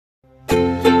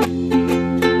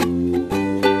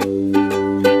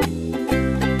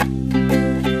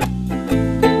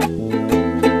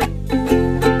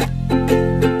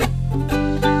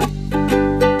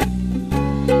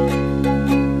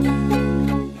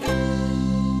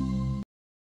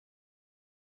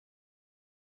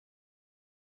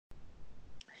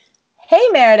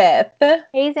Meredith.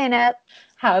 Hey, Zainab.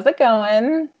 How's it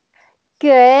going?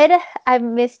 Good. I've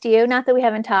missed you. Not that we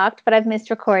haven't talked, but I've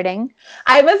missed recording.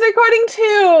 I was recording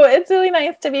too. It's really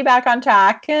nice to be back on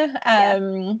track.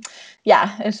 Yeah.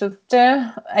 Yeah, it's just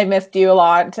I missed you a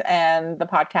lot and the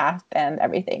podcast and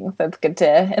everything. So it's good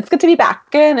to be back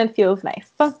and it feels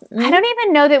nice. I don't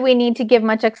even know that we need to give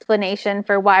much explanation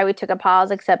for why we took a pause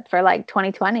except for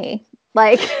 2020.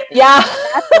 Like, Yeah.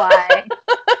 that's why.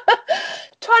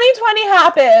 2020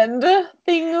 happened.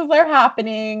 Things are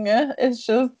happening. It's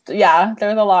just, yeah,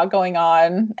 there's a lot going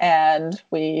on and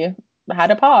we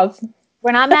had a pause.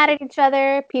 We're not mad at each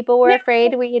other. People were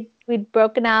afraid we'd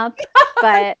broken up,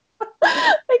 but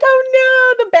Like,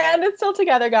 oh no, the band is still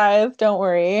together, guys. Don't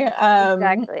worry.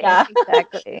 exactly, Yeah.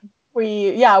 exactly.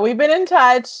 We've been in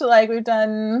touch. Like we've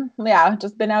done,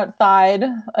 just been outside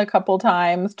a couple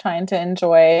times trying to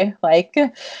enjoy like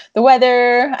the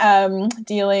weather,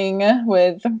 dealing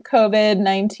with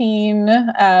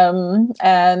COVID-19.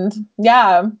 And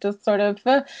yeah, just sort of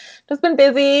just been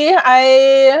busy.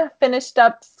 I finished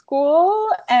up school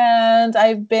and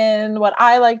I've been what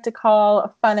I like to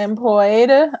call fun employed.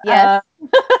 Yes.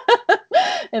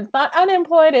 It's not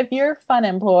unemployed if you're fun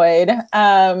employed.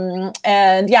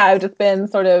 And yeah, I've just been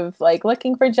sort of like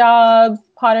looking for jobs,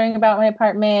 pottering about my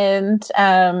apartment.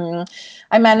 I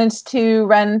managed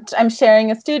to I'm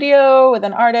sharing a studio with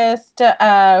an artist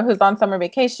who's on summer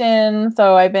vacation.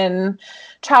 So I've been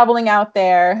traveling out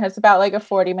there. It's about like a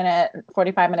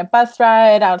 45-minute bus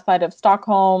ride outside of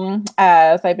Stockholm.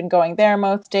 So I've been going there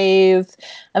most days.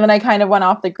 And then I kind of went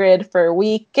off the grid for a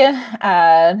week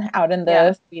out in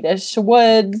the Swedish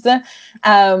woods.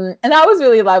 And that was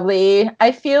really lovely.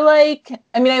 I feel like,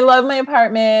 I love my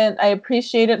apartment. I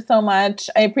appreciate it so much.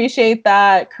 I appreciate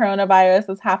that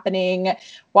coronavirus is happening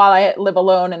while I live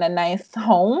alone in a nice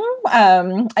home.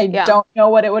 I don't know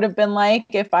what it would have been like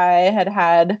if I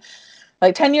had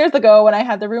like 10 years ago when I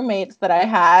had the roommates that I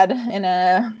had in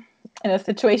a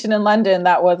situation in London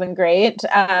that wasn't great. So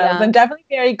I'm definitely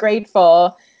very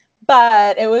grateful,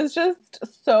 but it was just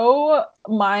so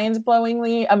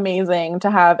mind-blowingly amazing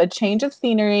to have a change of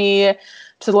scenery,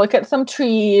 to look at some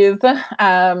trees,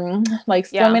 like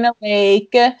swim in a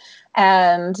lake.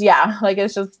 And yeah, like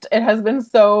it has been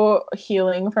so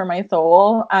healing for my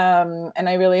soul. And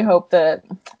I really hope that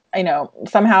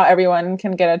somehow everyone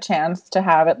can get a chance to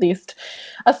have at least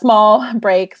a small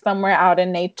break somewhere out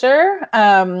in nature.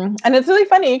 And it's really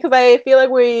funny because I feel like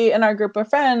we, in our group of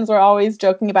friends, we're always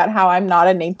joking about how I'm not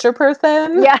a nature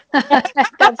person. Yeah,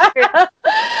 that's true.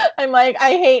 I'm like,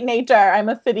 I hate nature. I'm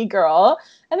a city girl.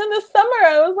 And then this summer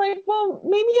I was like, well,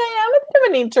 maybe I am a bit of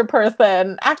a nature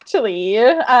person, actually.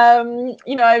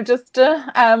 I've just,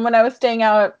 when I was staying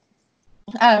outside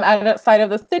of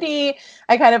the city,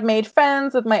 I kind of made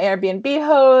friends with my Airbnb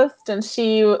host, and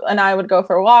she and I would go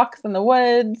for walks in the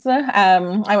woods.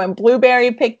 I went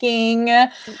blueberry picking,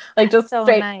 like just so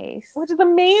straight, nice, which is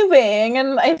amazing.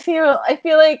 And I feel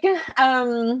like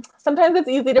sometimes it's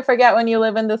easy to forget when you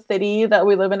live in the city that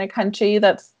we live in a country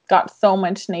that's got so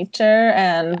much nature,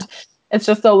 and it's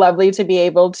just so lovely to be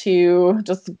able to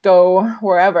just go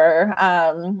wherever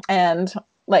and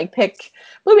like pick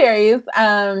blueberries.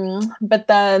 But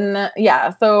then,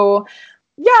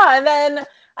 and then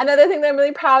another thing that I'm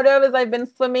really proud of is I've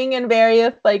been swimming in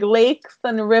various like lakes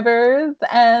and rivers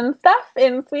and stuff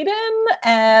in Sweden.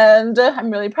 And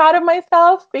I'm really proud of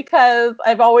myself because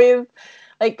I've always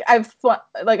I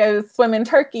swim in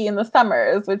Turkey in the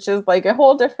summers, which is like a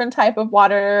whole different type of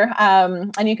water,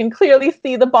 and you can clearly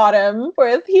see the bottom.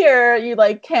 Whereas here, you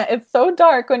can't. It's so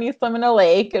dark when you swim in a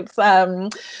lake. It's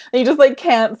you just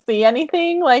can't see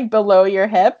anything below your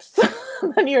hips,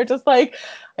 and you're just like,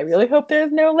 I really hope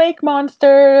there's no lake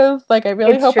monsters. I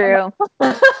really hope. True.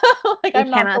 You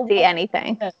I'm cannot see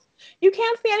anything. You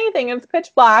can't see anything. It's pitch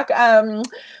black.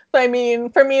 So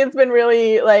for me, it's been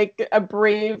really a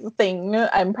brave thing.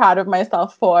 I'm proud of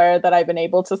myself for that. I've been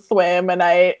able to swim, and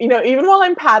even while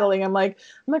I'm paddling, I'm like,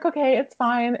 okay, it's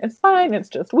fine. It's fine. It's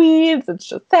just weeds. It's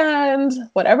just sand.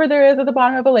 Whatever there is at the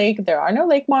bottom of a lake, there are no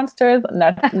lake monsters.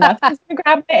 Nothing's gonna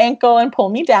grab my ankle and pull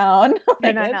me down.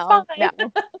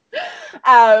 It's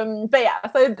fine. But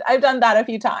yeah, so I've done that a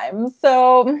few times.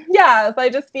 So yeah, so I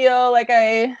just feel like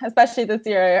especially this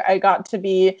year, I got to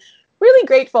be really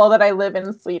grateful that I live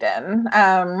in Sweden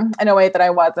in a way that I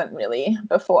wasn't really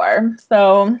before.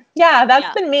 So yeah,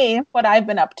 that's been me, what I've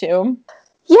been up to.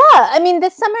 Yeah,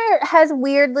 this summer has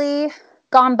weirdly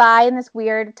gone by in this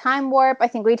weird time warp. I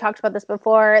think we talked about this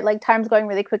before. Time's going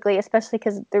really quickly, especially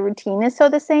because the routine is so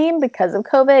the same because of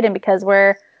COVID and because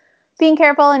we're being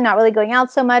careful and not really going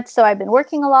out so much. So I've been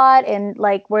working a lot, and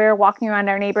we're walking around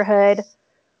our neighborhood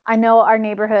I know our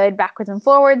neighborhood backwards and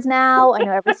forwards now. I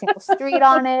know every single street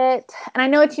on it. And I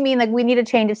know what you mean. Like, we need a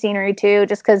change of scenery too,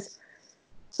 just because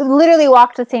we literally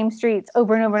walked the same streets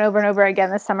over and over and over and over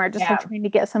again this summer, just like trying to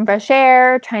get some fresh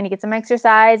air, trying to get some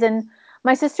exercise. And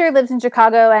my sister lives in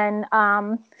Chicago, and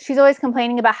she's always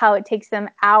complaining about how it takes them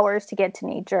hours to get to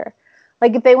nature.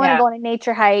 Like, if they want to go on a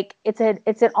nature hike, it's an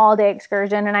all day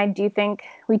excursion. And I do think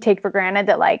we take for granted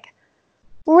that, like,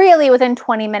 really within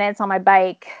 20 minutes on my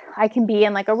bike, I can be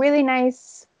in like a really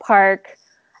nice park.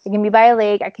 I can be by a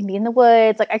lake. I can be in the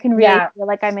woods. Like, I can really feel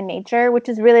like I'm in nature, which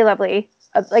is really lovely.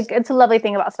 Like, it's a lovely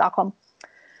thing about Stockholm.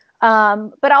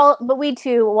 But we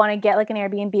too want to get like an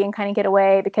Airbnb and kind of get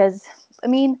away, because I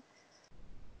mean,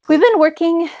 we've been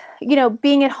working,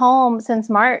 being at home since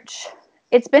March.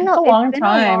 It's been a long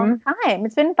time.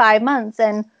 It's been 5 months,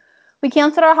 and we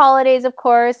canceled our holidays. Of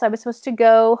course, I was supposed to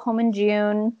go home in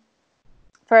June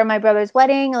for my brother's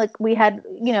wedding. Like, we had,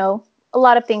 a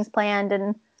lot of things planned,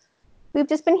 and we've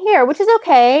just been here, which is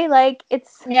okay. Like,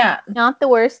 it's not the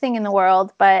worst thing in the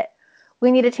world, but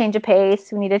we need a change of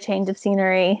pace. We need a change of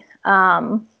scenery.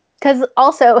 Because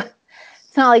also,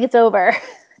 it's not like it's over.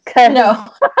 No.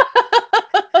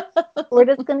 We're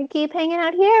just going to keep hanging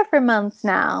out here for months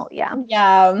now. Yeah.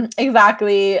 Yeah,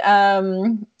 exactly.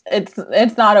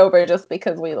 It's not over just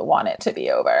because we want it to be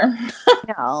over.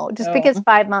 No, just because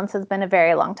 5 months has been a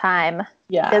very long time.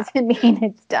 Doesn't mean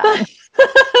it's done.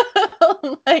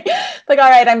 like, all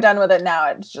right, I'm done with it now.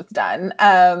 It's just done.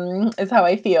 Is how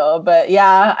I feel. But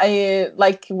yeah,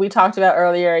 like we talked about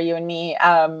earlier, you and me,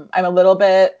 I'm a little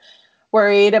bit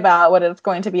worried about what it's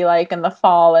going to be like in the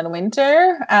fall and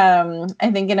winter. I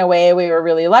think in a way we were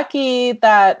really lucky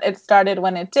that it started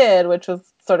when it did, which was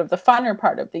sort of the funner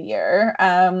part of the year.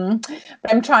 But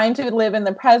I'm trying to live in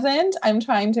the present. I'm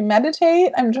trying to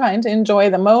meditate. I'm trying to enjoy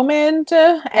the moment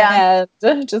and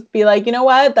just be like, you know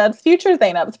what? That's future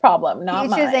Zainab's problem, not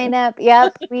mine. Future Zainab.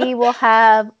 Yep. We will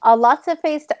have lots of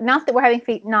not that we're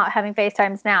not having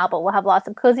FaceTimes now, but we'll have lots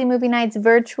of cozy movie nights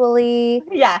virtually.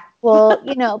 Yeah. Well,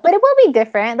 but it will be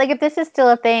different. Like, if this is still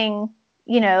a thing,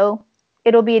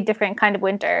 it'll be a different kind of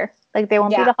winter. Like, there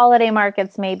won't be the holiday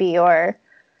markets maybe, or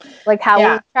like how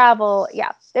we travel.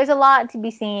 Yeah. There's a lot to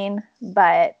be seen,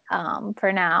 but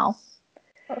for now,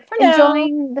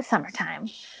 enjoying the summertime.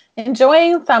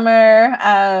 Enjoying summer,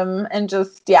 and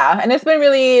just and it's been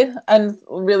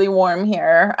really warm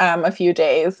here a few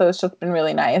days, so it's just been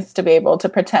really nice to be able to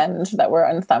pretend that we're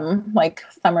on some like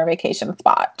summer vacation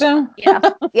spot.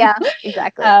 Yeah,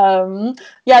 exactly.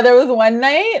 There was one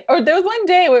day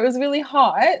where it was really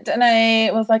hot, and I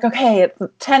was like, okay, it's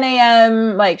 10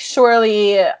 a.m. like,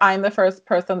 surely I'm the first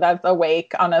person that's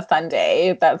awake on a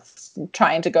Sunday that's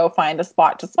trying to go find a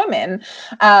spot to swim in,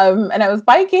 and I was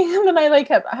biking, and then I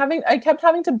kept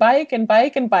having to bike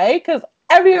because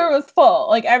everywhere was full.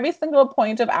 Like, every single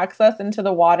point of access into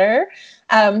the water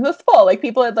was full. Like,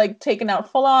 people had like taken out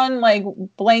full on like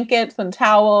blankets and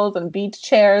towels and beach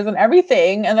chairs and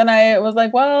everything. And then I was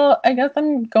like, well, I guess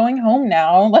I'm going home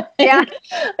now. Like,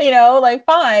 like,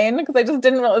 fine, because I just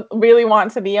didn't really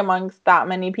want to be amongst that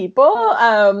many people.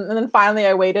 And then finally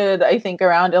I waited, I think,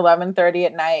 around 11:30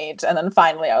 at night. And then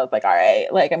finally I was like, all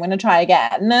right, like, I'm going to try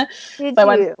again.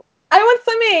 I went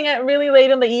swimming really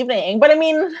late in the evening. But I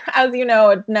mean, as you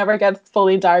know, it never gets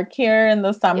fully dark here in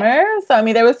the summer. Yeah. So, I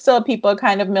mean, there was still people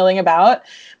kind of milling about,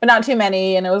 but not too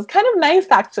many. And it was kind of nice,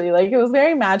 actually. Like, it was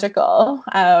very magical.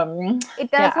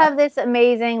 It does have this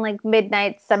amazing, like,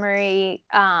 midnight summery,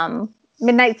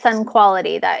 midnight sun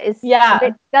quality that is,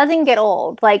 it doesn't get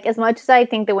old. Like, as much as I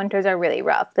think the winters are really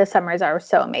rough, the summers are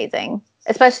so amazing.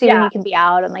 Especially when you can be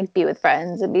out and like be with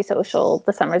friends and be social.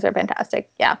 The summers are fantastic.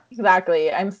 Yeah,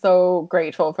 exactly. I'm so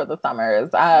grateful for the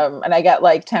summers. And I get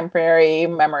like temporary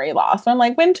memory loss. I'm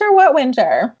like, winter? What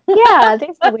winter? Yeah,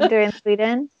 there's no winter in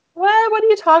Sweden. What are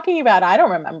you talking about? I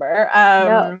don't remember.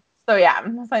 No. So yeah,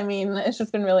 I mean, it's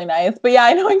just been really nice. But yeah,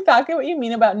 I know exactly what you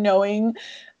mean about knowing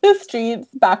the streets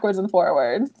backwards and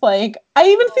forwards. Like, I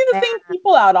even see the same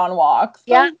people out on walks.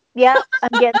 Yeah.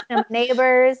 I'm getting some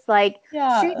neighbors, like,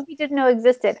 streets we didn't know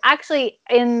existed. Actually,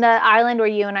 in the island where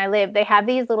you and I live, they have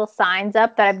these little signs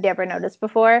up that I've never noticed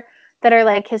before that are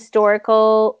like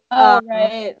historical.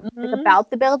 Right. Mm-hmm. Like, about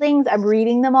the buildings. I'm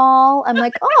reading them all. I'm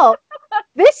like, oh,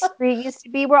 this street used to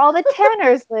be where all the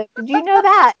tanners lived. Did you know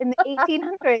that? In the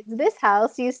 1800s, this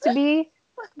house used to be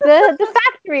the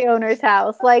factory owner's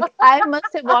house. Like, I must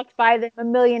have walked by them a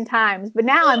million times, but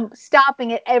now I'm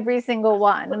stopping at every single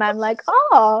one, and I'm like,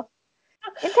 oh,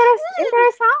 interesting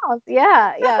house.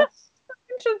 Yeah.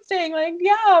 interesting. Like,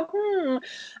 yeah,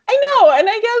 I know. And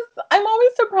I guess I'm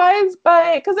always surprised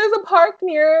by, because there's a park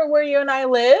near where you and I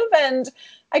live, and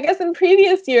I guess in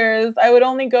previous years I would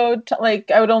only go to like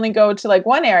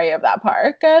one area of that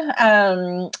park,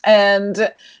 and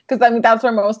because I mean that's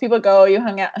where most people go. You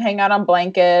hang out on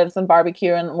blankets and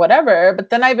barbecue and whatever.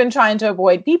 But then I've been trying to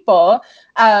avoid people,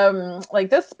 like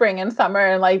this spring and summer,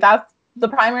 and like that's the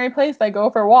primary place I go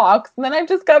for walks. And then I've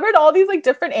discovered all these like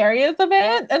different areas of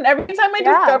it, and every time I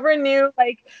discover a new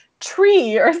like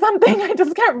tree or something, I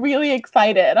just get really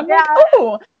excited. I'm like, Yeah.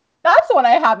 oh, that's one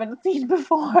I haven't seen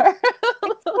before.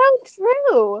 It's so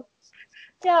true. Like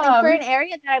Yeah. for an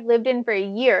area that I've lived in for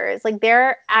years, like there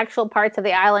are actual parts of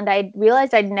the island I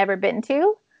realized I'd never been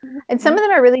to. And some of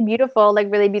them are really beautiful,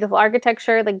 like really beautiful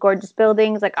architecture, like gorgeous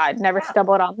buildings. Like I'd never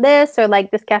stumbled on this or like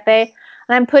this cafe.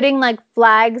 And I'm putting like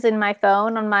flags in my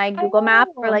phone on my Google map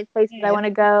for like places I want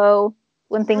to go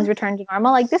when things return to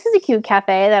normal. Like this is a cute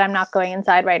cafe that I'm not going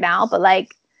inside right now, but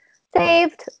like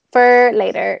saved for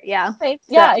later. Yeah.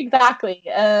 Yeah, exactly.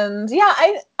 And yeah,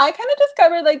 I kind of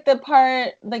discovered like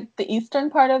the eastern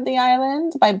part of the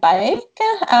island by bike.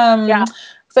 Yeah.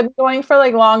 So I'm going for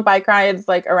like long bike rides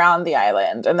like around the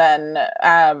island, and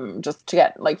then just to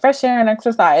get like fresh air and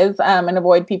exercise, and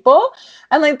avoid people.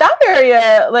 And like that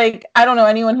area, like I don't know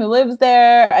anyone who lives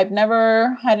there. I've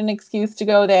never had an excuse to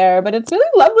go there, but it's really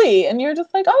lovely. And you're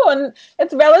just like, oh, and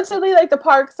it's relatively like the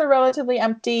parks are relatively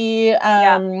empty.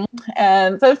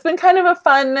 And so it's been kind of a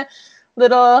fun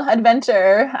little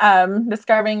adventure,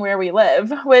 discovering where we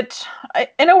live, which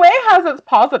in a way has its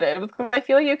positives, because I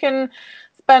feel you can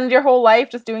spend your whole life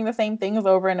just doing the same things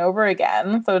over and over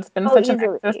again. So it's been such an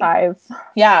exercise,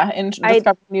 in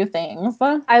discovering new things.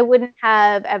 I wouldn't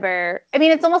have ever. I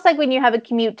mean, it's almost like when you have a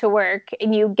commute to work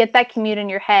and you get that commute in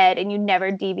your head and you never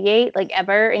deviate, like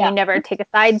ever, and you never take a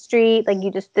side street. Like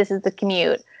you just, this is the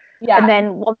commute. Yeah. And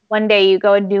then one day you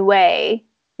go a new way.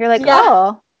 You're like,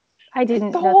 oh, I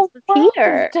didn't know this was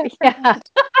here. Yeah.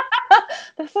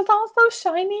 This is all so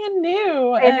shiny and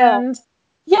new. I know. And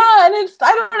yeah, and it's,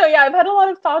 I don't know, yeah, I've had a lot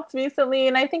of thoughts recently,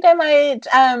 and I think I might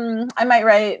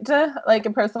write like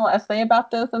a personal essay about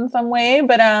this in some way.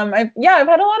 But I've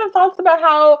had a lot of thoughts about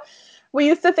how we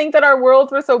used to think that our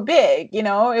worlds were so big, you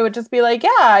know. It would just be like, yeah,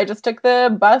 I just took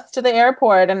the bus to the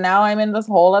airport and now I'm in this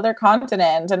whole other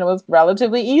continent, and it was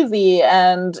relatively easy.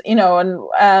 And, you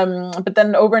know, and but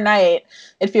then overnight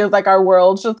it feels like our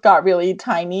world just got really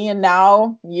tiny, and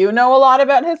now you know a lot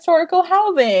about historical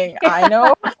housing. I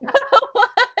know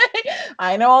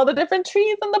I know all the different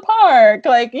trees in the park,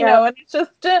 like, you know, and it's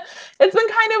just, it's been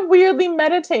kind of weirdly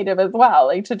meditative as well,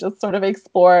 like to just sort of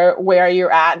explore where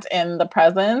you're at in the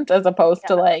present, as opposed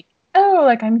to like, oh,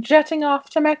 like I'm jetting off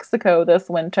to Mexico this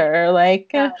winter,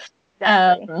 like,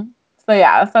 exactly.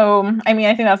 So I mean,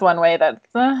 I think that's one way that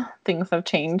things have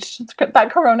changed, that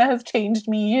Corona has changed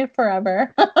me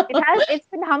forever. It's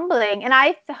been humbling, and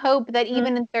I hope that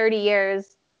even in 30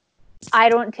 years I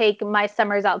don't take my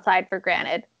summers outside for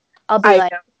granted. I'll be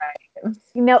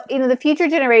you know, the future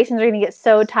generations are going to get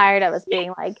so tired of us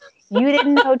being like, you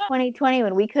didn't know 2020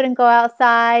 when we couldn't go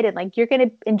outside, and like, you're going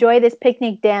to enjoy this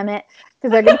picnic, damn it.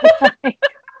 Because they're going to be like,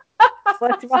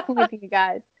 what's wrong with you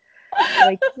guys?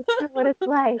 Like, this is what it's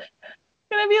like.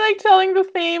 Gonna be like telling the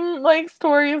same like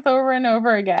stories over and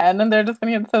over again, and they're just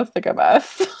gonna get so sick of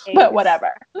us. But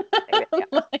whatever.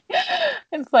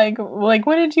 It's like,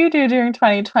 what did you do during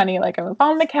 2020? Like, I was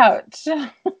on the couch.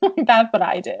 That's what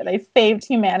I did. I saved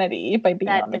humanity by being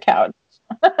on the couch.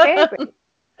 Very brave.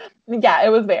 Yeah, it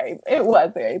was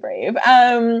very brave.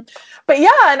 But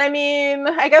yeah, and I mean,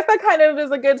 I guess that kind of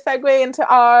is a good segue into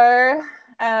our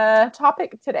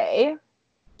topic today.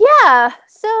 Yeah.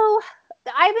 So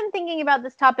I've been thinking about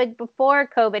this topic before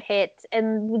COVID hit,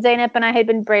 and Zainab and I had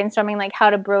been brainstorming like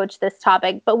how to broach this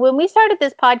topic. But when we started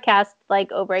this podcast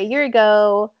like over a year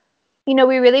ago, you know,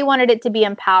 we really wanted it to be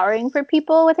empowering for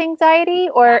people with anxiety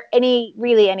or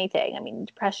anything. I mean,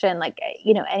 depression, like,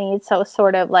 you know, any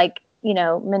sort of like, you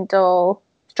know, mental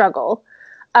struggle.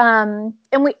 And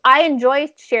I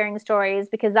enjoy sharing stories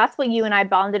because that's what you and I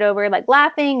bonded over, like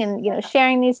laughing and, you know,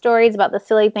 sharing these stories about the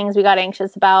silly things we got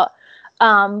anxious about.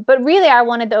 But really, I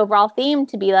wanted the overall theme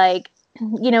to be like,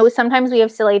 you know, sometimes we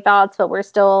have silly thoughts, but we're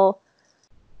still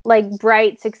like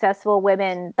bright, successful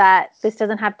women, that this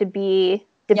doesn't have to be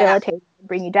debilitating and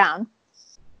bring you down.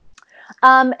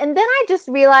 And then I just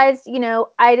realized, you know,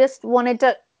 I just wanted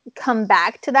to come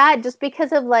back to that just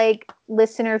because of like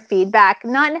listener feedback,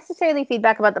 not necessarily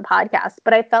feedback about the podcast,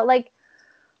 but I felt like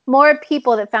more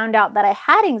people that found out that I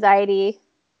had anxiety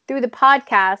through the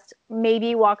podcast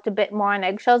maybe walked a bit more on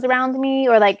eggshells around me,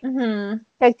 or like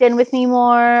checked in with me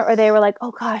more, or they were like,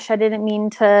 oh gosh, I didn't mean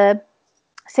to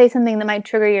say something that might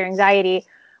trigger your anxiety,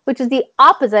 which is the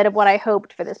opposite of what I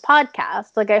hoped for this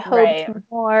podcast. Like I hoped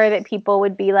more that people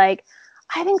would be like,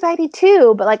 I have anxiety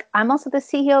too, but like I'm also the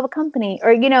CEO of a company,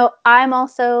 or I'm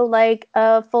also like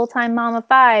a full-time mom of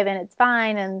 5 and it's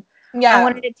fine. And I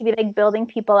wanted it to be like building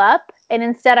people up. And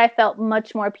instead I felt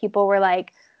much more people were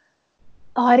like,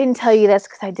 oh, I didn't tell you this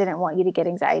because I didn't want you to get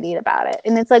anxiety about it.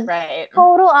 And it's like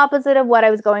total opposite of what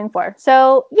I was going for.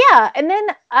 So yeah. And then,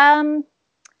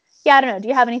 yeah, I don't know. Do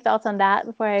you have any thoughts on that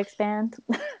before I expand?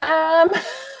 No, I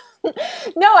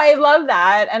love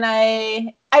that. And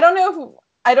I don't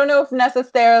know if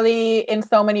necessarily in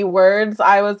so many words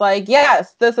I was like,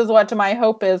 yes, this is what my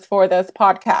hope is for this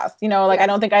podcast. Like I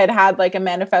don't think I had like a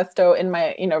manifesto in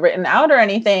my, written out or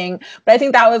anything, but I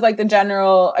think that was like the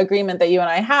general agreement that you and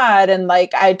I had. And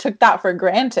like, I took that for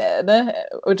granted,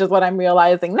 which is what I'm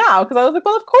realizing now. Cause I was like,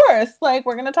 well, of course, like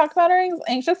we're going to talk about our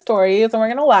anxious stories and we're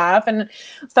going to laugh, and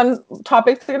some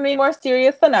topics are going to be more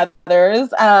serious than others.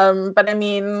 But I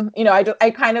mean, I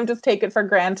kind of just take it for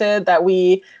granted that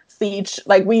we see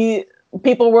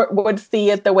people would see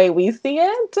it the way we see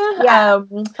it. Yeah,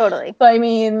 totally. So I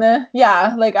mean,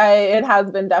 yeah, like it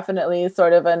has been definitely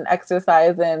sort of an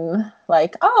exercise in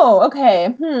like, oh,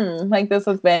 okay, like this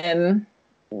has been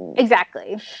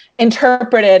exactly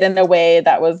interpreted in a way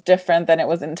that was different than it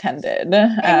was intended,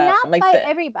 and not like by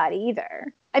everybody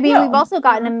either. I mean, we've also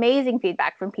gotten amazing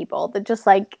feedback from people that just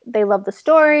like they love the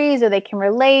stories, or they can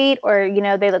relate, or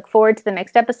they look forward to the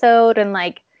next episode, and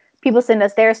like people send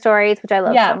us their stories, which I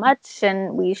love so much.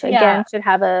 And we should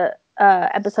have a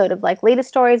episode of like latest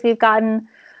stories we've gotten.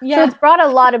 So it's brought a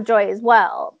lot of joy as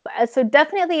well. So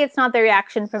definitely it's not the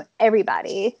reaction from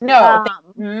everybody. No.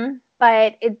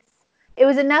 But it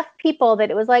was enough people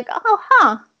that it was like, oh,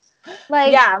 huh.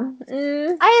 Like,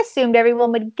 I assumed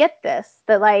everyone would get this,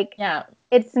 that like,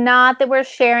 it's not that we're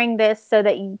sharing this so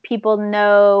that people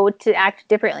know to act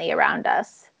differently around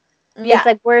us. It's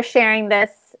like we're sharing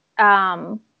this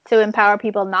to empower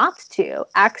people not to,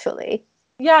 actually.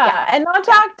 And not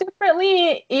to act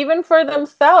differently even for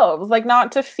themselves, like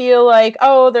not to feel like,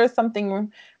 oh, there's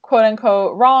something quote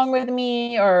unquote wrong with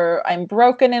me, or I'm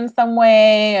broken in some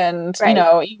way. And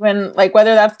even like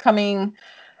whether that's coming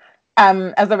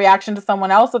as a reaction to someone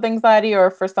else with anxiety,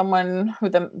 or for someone who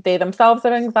they themselves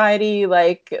have anxiety,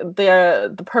 like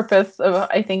the purpose of,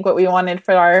 I think, what we wanted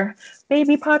for our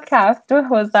baby podcast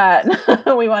was that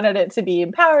we wanted it to be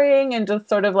empowering and just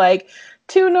sort of like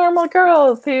two normal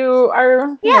girls who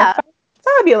are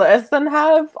fabulous and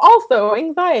have also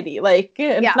anxiety. Like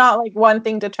it's not like one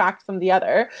thing detracts from the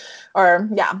other, or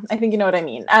I think you know what I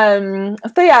mean. So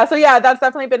that's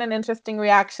definitely been an interesting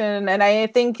reaction. And I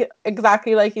think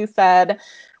exactly like you said,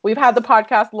 we've had the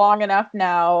podcast long enough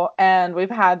now, and we've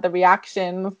had the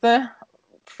reactions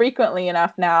frequently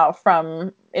enough now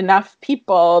from enough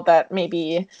people that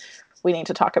maybe we need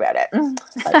to talk about it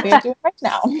like we're doing right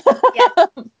now.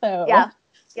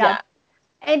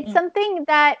 It's something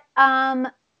that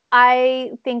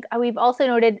I think we've also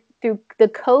noted through the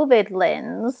COVID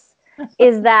lens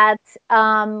is that,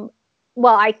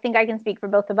 well, I think I can speak for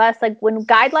both of us. Like when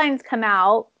guidelines come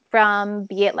out from,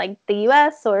 be it like the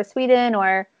US or Sweden,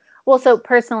 or, well, so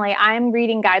personally, I'm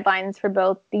reading guidelines for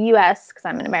both the US because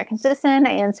I'm an American citizen,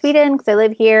 and Sweden because I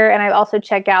live here. And I also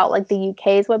check out like the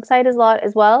UK's website a lot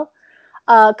as well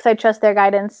because I trust their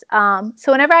guidance.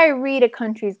 So whenever I read a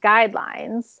country's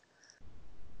guidelines,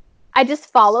 I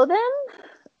just follow them.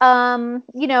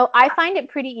 I find it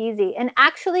pretty easy. And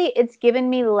actually, it's given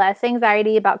me less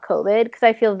anxiety about COVID because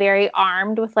I feel very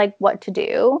armed with like what to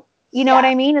do. You know what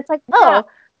I mean? It's like, oh,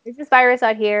 there's this virus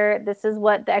out here. This is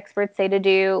what the experts say to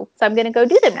do. So I'm going to go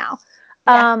do them now.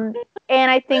 And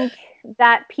I think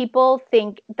that people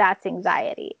think that's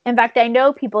anxiety. In fact, I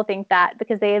know people think that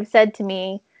because they have said to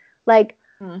me, like,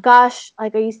 gosh,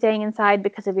 like, are you staying inside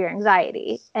because of your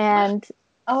anxiety? And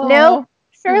no.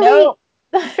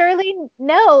 Surely,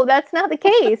 no, that's not the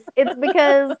case. It's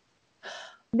because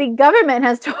the government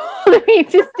has told me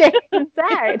to stay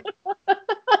inside.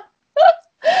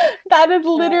 That is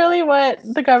literally what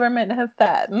the government has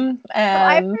said. And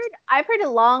so I've heard a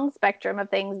long spectrum of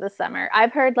things this summer.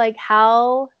 I've heard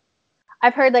how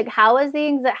has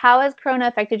Corona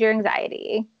affected your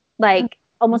anxiety? Like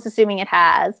almost assuming it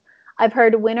has. I've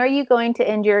heard, when are you going to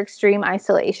end your extreme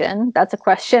isolation? That's a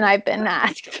question I've been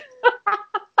asked.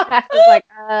 I was like,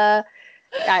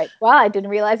 I didn't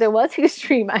realize it was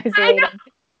extreme isolating.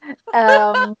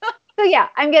 So yeah,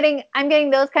 I'm getting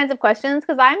those kinds of questions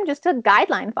because I'm just a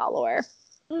guideline follower,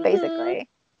 basically.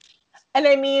 And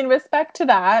I mean, respect to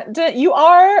that. You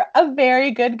are a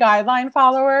very good guideline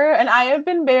follower, and I have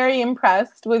been very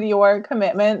impressed with your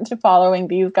commitment to following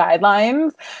these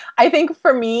guidelines. I think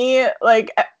for me,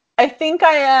 like, I think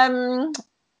I am,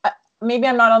 maybe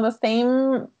I'm not on the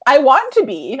same, I want to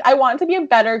be. I want to be a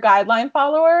better guideline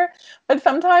follower, but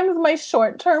sometimes my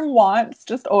short-term wants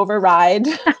just override.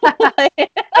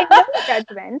 Like, And no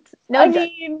judgment. No I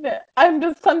judgment. mean, I'm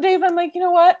just some days I'm like, you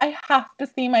know what? I have to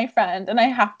see my friend and I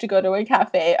have to go to a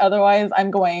cafe. Otherwise,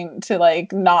 I'm going to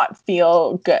like not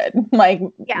feel good, like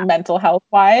Yeah. mental health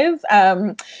wise.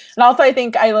 And also, I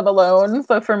think I live alone,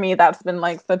 so for me, that's been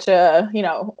like such a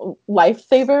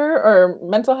lifesaver or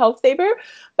mental health saver.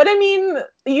 But I mean,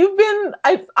 you've been.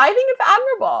 I think it's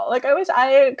admirable. Like I wish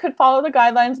I could follow the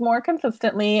guidelines more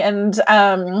consistently and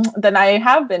than I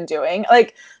have been doing.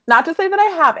 Like not to say that I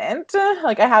haven't,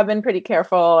 like I have been pretty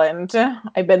careful and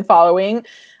I've been following,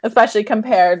 especially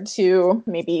compared to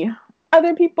maybe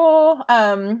other people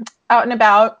out and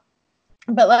about.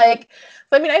 But like,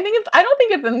 so I mean, I don't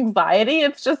think it's anxiety.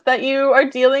 It's just that you are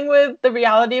dealing with the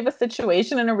reality of a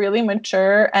situation in a really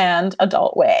mature and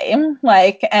adult way.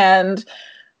 Like, and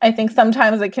I think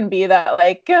sometimes it can be that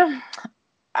like,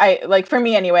 I like for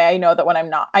me anyway, I know when I'm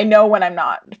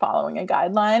not following a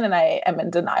guideline and I am in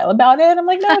denial about it. I'm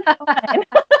like, no, it's fine.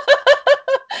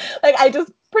 Like I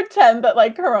just pretend that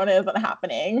like corona isn't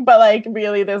happening, but like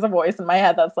really there's a voice in my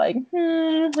head that's like,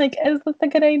 like, is this a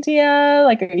good idea?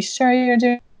 Like, are you sure you're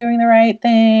doing the right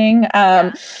thing?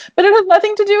 But it has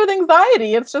nothing to do with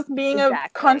anxiety. It's just being a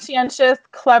conscientious,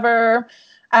 clever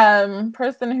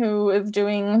person who is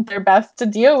doing their best to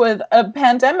deal with a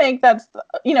pandemic that's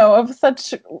of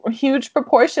such huge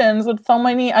proportions with so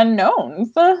many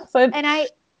unknowns. And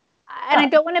I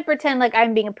don't want to pretend like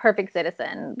I'm being a perfect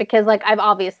citizen because like I've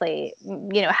obviously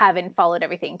haven't followed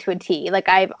everything to a T. Like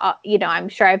I've I'm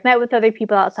sure I've met with other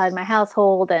people outside my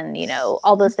household and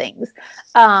all those things.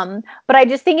 But I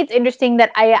just think it's interesting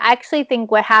that I actually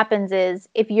think what happens is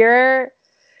if you're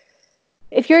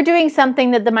doing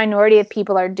something that the minority of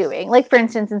people are doing, like for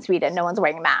instance in Sweden, no one's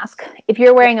wearing a mask. If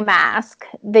you're wearing a mask,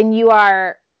 then you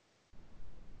are,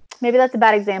 maybe that's a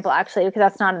bad example actually, because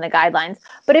that's not in the guidelines.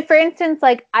 But if for instance,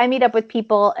 like I meet up with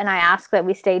people and I ask that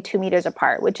we stay 2 meters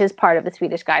apart, which is part of the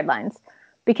Swedish guidelines,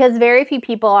 because very few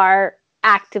people are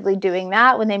actively doing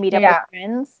that when they meet up with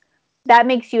friends, that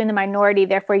makes you in the minority.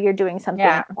 Therefore, you're doing something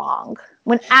wrong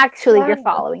when actually you're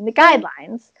following the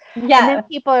guidelines. Yeah. And then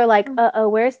people are like,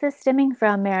 where's this stemming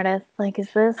from, Meredith? Like, is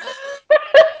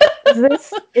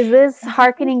this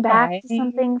harkening back to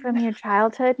something from your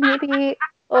childhood, maybe?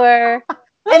 Or,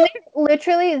 and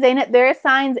literally, Zaynab, there are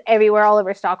signs everywhere all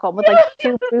over Stockholm with like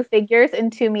 2 blue figures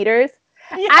and 2 meters.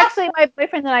 Yeah. Actually, my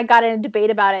boyfriend and I got in a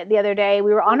debate about it the other day.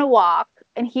 We were on a walk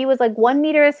and he was like, 1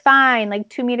 meter is fine. Like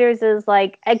 2 meters is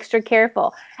like extra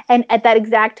careful. And at that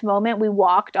exact moment, we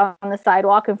walked on the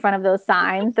sidewalk in front of those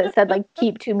signs that said like,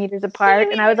 keep 2 meters apart.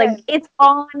 And I was like, it's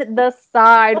on the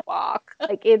sidewalk.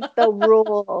 Like it's the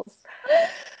rules.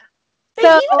 They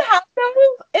even have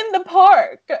those in the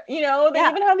park, they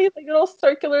even have these like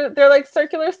little they're like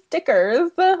circular stickers,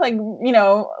 like,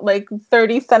 like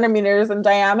 30 centimeters in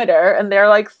diameter, and they're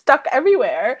like stuck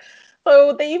everywhere.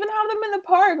 So they even have them in the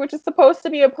park, which is supposed to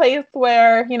be a place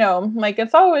where, like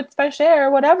it's fresh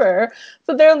air, whatever.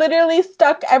 So they're literally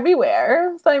stuck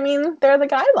everywhere. So, I mean, they're the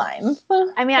guidelines.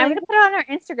 I mean, I'm going to put it on our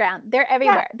Instagram. They're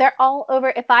everywhere. Yeah. They're all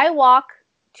over. If I walk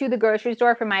to the grocery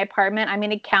store from my apartment, I'm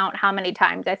going to count how many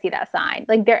times I see that sign.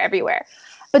 Like they're everywhere.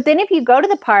 But then if you go to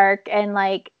the park and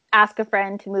like ask a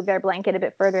friend to move their blanket a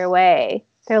bit further away,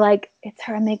 they're like, it's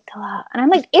her amygdala. And I'm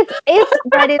like, it's,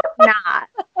 but it's not.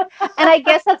 And I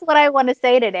guess that's what I want to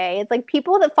say today. It's like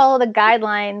people that follow the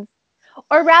guidelines,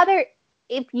 or rather,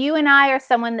 if you and I are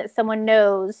someone that someone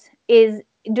knows is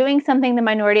doing something the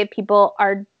minority of people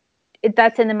are,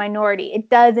 that's in the minority, it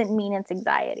doesn't mean it's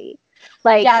anxiety.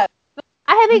 Like,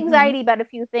 I have anxiety about a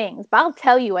few things, but I'll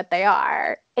tell you what they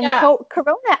are. And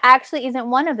corona actually isn't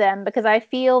one of them because I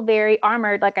feel very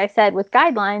armored, like I said, with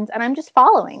guidelines, and I'm just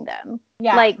following them.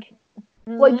 Yeah. Like,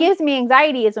 what gives me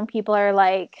anxiety is when people are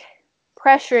like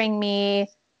pressuring me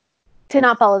to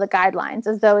not follow the guidelines,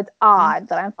 as though it's odd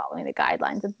that I'm following the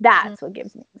guidelines. That's what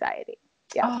gives me anxiety.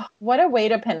 Yeah. Oh, what a way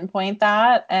to pinpoint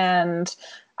that. And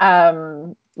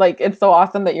like, it's so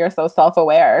awesome that you're so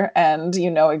self-aware and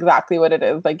you know exactly what it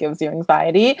is that gives you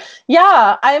anxiety.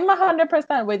 Yeah, I'm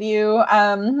 100% with you.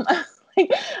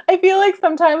 Like, I feel like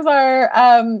sometimes our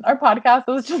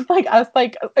podcast is just like us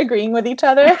like agreeing with each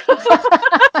other.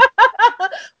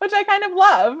 which I kind of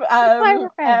love. That's why we're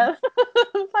friends.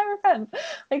 That's why we're friends,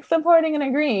 like supporting and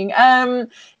agreeing. Yeah,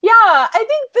 I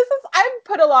think I've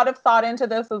put a lot of thought into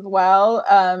this as well,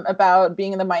 about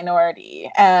being in the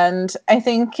minority. And I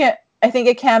think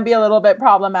it can be a little bit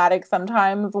problematic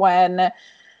sometimes when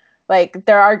like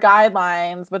there are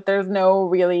guidelines, but there's no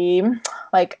really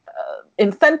like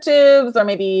incentives or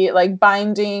maybe like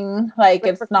binding, like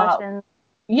it's not,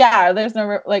 yeah, there's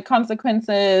no like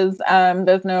consequences.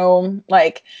 There's no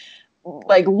like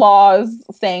laws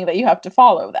saying that you have to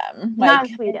follow them. Not Like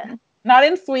in Sweden. not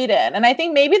in Sweden. And I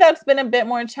think maybe that's been a bit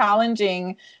more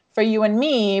challenging for you and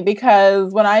me,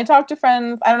 because when I talk to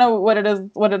friends, I don't know what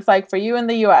it's like for you in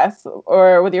the US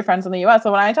or with your friends in the US.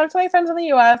 So when I talk to my friends in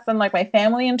the US and like my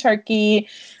family in Turkey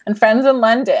and friends in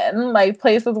London, like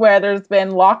places where there's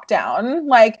been lockdown,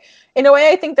 like in a way,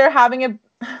 I think they're having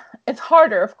it's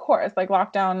harder, of course, like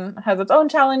lockdown has its own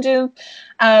challenges.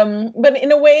 But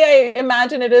in a way, I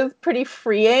imagine it is pretty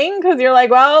freeing because you're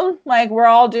like, well, like we're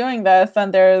all doing this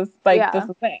and there's like this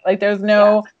thing, like there's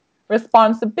no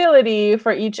responsibility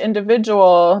for each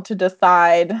individual to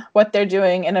decide what they're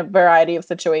doing in a variety of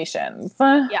situations.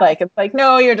 Like it's like,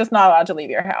 no, you're just not allowed to leave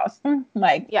your house.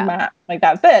 Like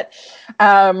that's it.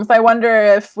 So I wonder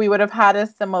if we would have had a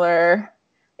similar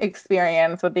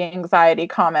experience with the anxiety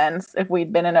comments if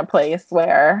we'd been in a place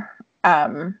where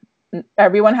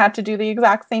everyone had to do the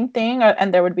exact same thing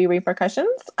and there would be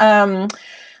repercussions. So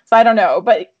I don't know,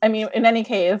 but I mean, in any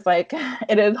case, like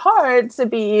it is hard to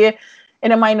be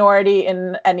in a minority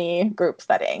in any group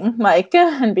setting, like,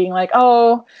 and being like,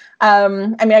 oh, I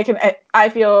mean, I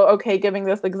feel okay giving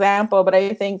this example, but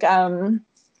I think,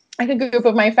 like a group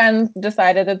of my friends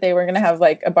decided that they were going to have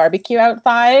like a barbecue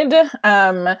outside.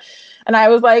 And I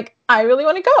was like, I really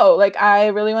want to go. Like, I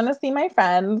really want to see my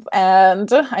friends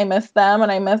and I miss them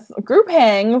and I miss group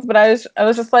hangs. But I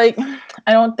was just like,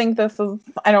 I don't think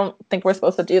we're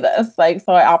supposed to do this. Like,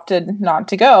 so I opted not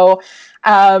to go.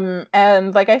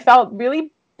 And like, I felt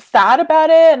really sad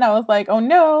about it. And I was like, oh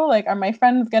no, like, are my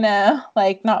friends gonna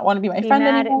like not want to be my friend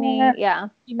anymore?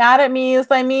 Be mad at me. So,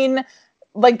 I mean,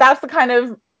 like, that's the kind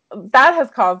of, that has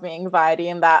caused me anxiety,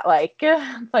 and that like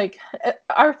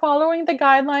are following the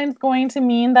guidelines going to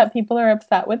mean that people are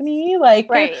upset with me? Like,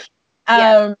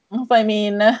 so I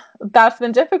mean, that's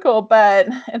been difficult, but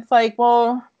it's like,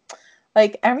 well,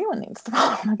 like everyone needs to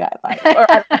follow the guidelines.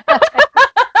 Or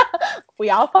we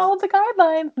all followed the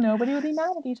guidelines, nobody would be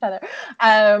mad at each other.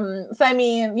 So I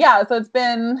mean, yeah, so it's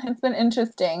been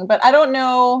interesting, but I don't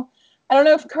know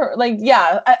if like,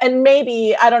 yeah, and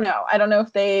maybe I don't know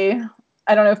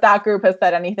if that group has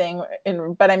said anything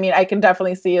but I mean, I can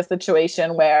definitely see a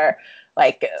situation where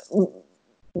like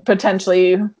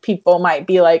potentially people might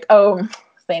be like, oh,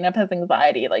 Zainab has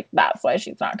anxiety, like that's why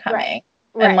she's not coming.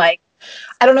 And like,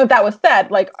 I don't know if that was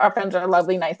said, like our friends are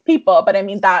lovely, nice people, but I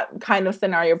mean, that kind of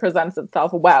scenario presents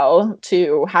itself well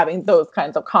to having those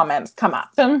kinds of comments come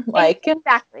up. Like,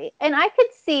 exactly. And I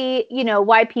could see,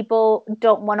 why people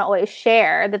don't want to always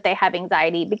share that they have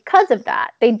anxiety because of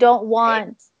that. They don't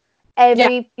want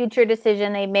every future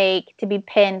decision they make to be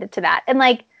pinned to that. And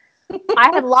like,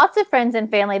 I have lots of friends and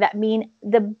family that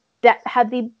that have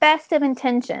the best of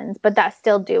intentions, but that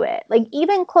still do it. Like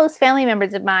even close family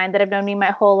members of mine that have known me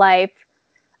my whole life.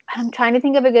 I'm trying to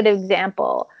think of a good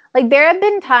example. Like there have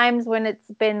been times when it's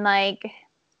been like,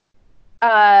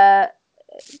 I've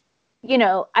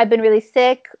been really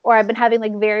sick or I've been having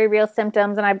like very real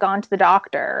symptoms and I've gone to the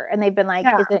doctor and they've been like,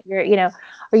 is it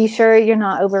are you sure you're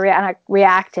not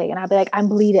overreacting? And I'll be like, I'm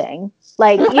bleeding.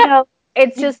 Like,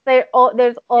 it's just there's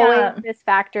always this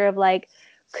factor of like,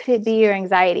 could it be your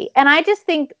anxiety? And I just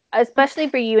think, especially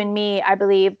for you and me, I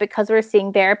believe because we're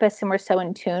seeing therapists and we're so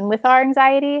in tune with our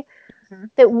anxiety,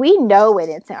 that we know when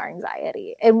it's our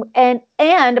anxiety.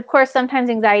 And of course, sometimes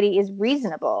anxiety is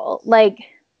reasonable. Like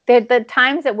the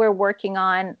times that we're working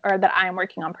on, or that I'm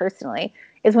working on personally,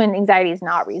 is when anxiety is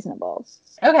not reasonable.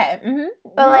 Okay. Mm-hmm.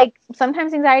 But like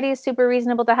sometimes anxiety is super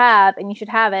reasonable to have and you should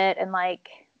have it. And like,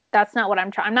 that's not what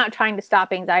I'm not trying to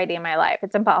stop anxiety in my life.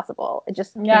 It's impossible. It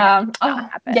just can't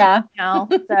happen. Yeah.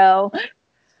 So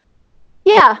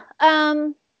yeah.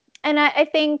 And I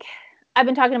think I've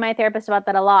been talking to my therapist about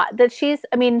that a lot. That she's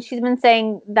been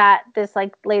saying that this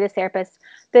like latest therapist,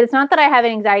 that it's not that I have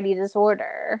an anxiety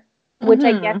disorder, which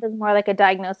I guess is more like a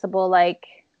diagnosable like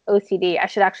OCD. I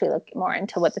should actually look more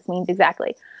into what this means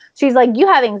exactly. She's like, you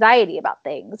have anxiety about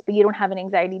things, but you don't have an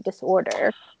anxiety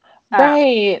disorder.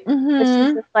 Right.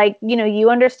 She's just like, you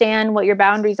understand what your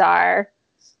boundaries are,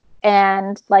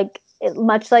 and like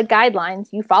much like guidelines,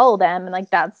 you follow them, and like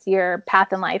that's your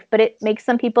path in life. But it makes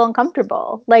some people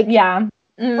uncomfortable. Like,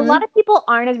 A lot of people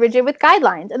aren't as rigid with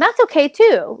guidelines, and that's okay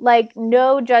too. Like,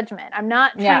 no judgment. I'm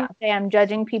not trying to say I'm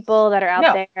judging people that are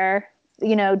out there,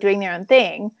 you know, doing their own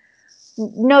thing.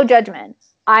 No judgment.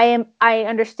 I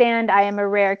understand I am a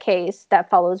rare case that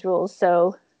follows rules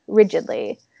so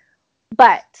rigidly,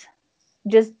 but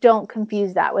just don't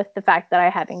confuse that with the fact that I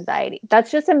have anxiety.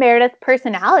 That's just a Meredith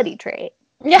personality trait.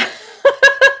 Yeah.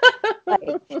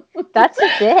 Like, that's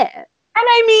just it. And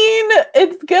I mean,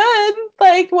 it's good.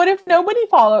 Like, what if nobody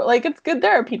follow? Like, it's good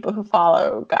there are people who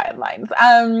follow guidelines.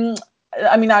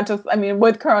 I mean, not just, I mean,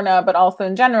 with Corona, but also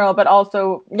in general, but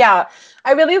also, yeah,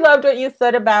 I really loved what you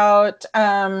said about,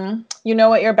 you know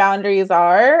what your boundaries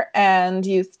are and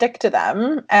you stick to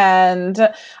them. And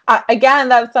again,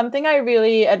 that's something I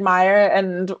really admire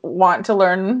and want to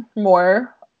learn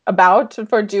more about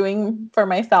for doing for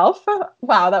myself.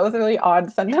 Wow, that was a really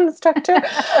odd sentence structure.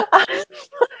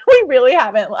 We really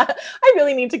haven't. I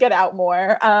really need to get out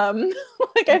more.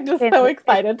 Like, I'm just so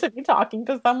excited to be talking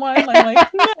to someone. I'm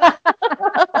like,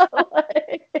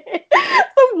 like,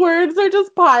 the words are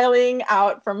just piling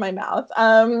out from my mouth.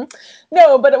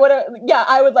 No, but yeah,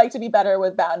 I would like to be better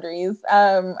with boundaries.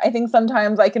 I think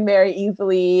sometimes I can very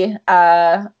easily,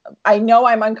 I know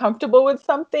I'm uncomfortable with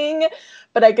something,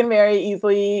 but I can very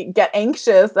easily get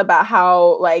anxious about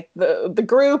how like the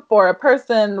group or a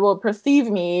person will perceive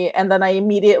me. And then I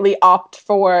immediately opt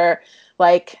for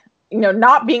like, you know,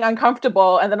 not being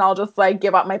uncomfortable. And then I'll just like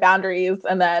give up my boundaries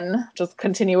and then just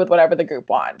continue with whatever the group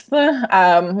wants.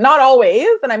 Not always.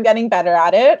 And I'm getting better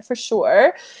at it for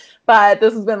sure. But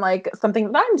this has been like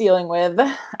something that I'm dealing with.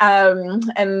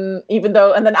 And even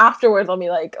though, and then afterwards I'll be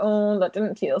like, oh, that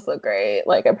didn't feel so great.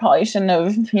 Like I probably shouldn't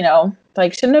have, you know,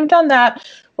 like shouldn't have done that.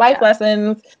 Life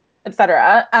lessons,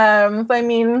 etc. So I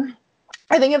mean,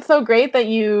 I think it's so great that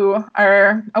you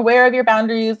are aware of your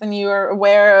boundaries and you are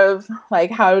aware of like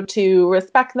how to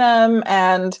respect them.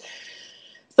 And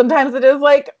sometimes it is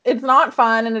like, it's not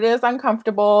fun and it is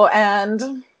uncomfortable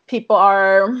and people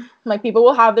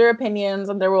will have their opinions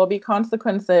and there will be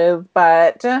consequences,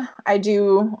 but I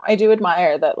do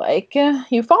admire that like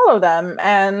you follow them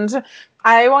and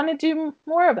I want to do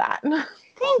more of that.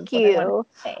 Thank you.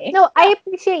 No, I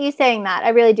appreciate you saying that. I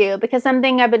really do, because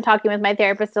something I've been talking with my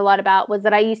therapist a lot about was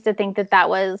that I used to think that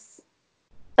was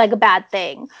like a bad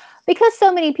thing, because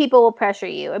so many people will pressure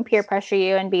you and peer pressure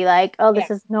you and be like, oh, this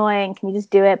is annoying. Can you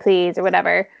just do it, please? Or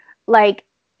whatever. Like,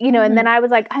 you know, and then I was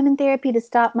like, I'm in therapy to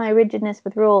stop my rigidness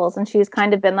with rules. And she's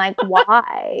kind of been like,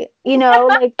 why? You know,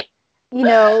 like, you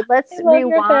know, let's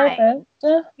rewind.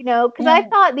 You know, because I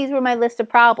thought these were my list of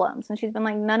problems. And she's been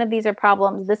like, none of these are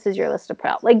problems. This is your list of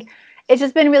problems. Like, it's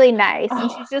just been really nice.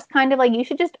 And she's just kind of like, you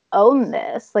should just own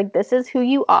this. Like, this is who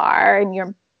you are. And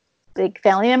your like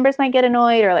family members might get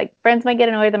annoyed, or like friends might get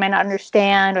annoyed. They might not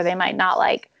understand, or they might not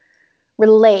like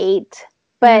relate.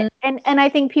 But, and I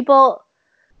think people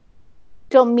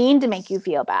don't mean to make you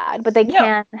feel bad, but they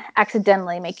can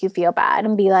accidentally make you feel bad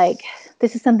and be like,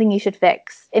 this is something you should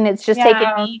fix. And it's just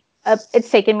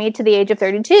taken me to the age of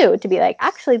 32 to be like,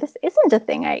 actually, this isn't a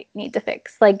thing I need to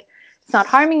fix. Like, it's not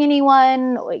harming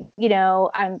anyone. Like, you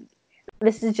know,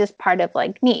 this is just part of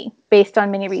like me based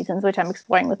on many reasons, which I'm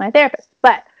exploring with my therapist.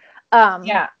 But,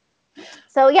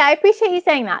 so yeah, I appreciate you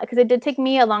saying that, because it did take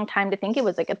me a long time to think it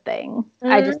was like a thing.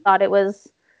 I just thought it was,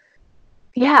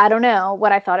 I don't know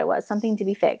what I thought it was, something to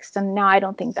be fixed. And now I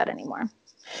don't think that anymore.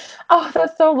 Oh,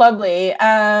 that's so lovely.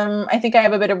 I think I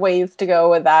have a bit of ways to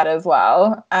go with that as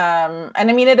well. And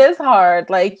I mean, it is hard.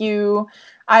 Like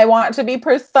I want to be,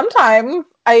 sometimes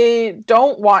I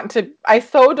don't want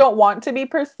to be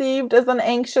perceived as an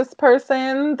anxious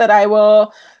person, that I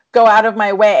will go out of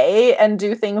my way and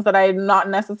do things that I'm not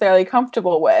necessarily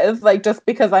comfortable with. Like, just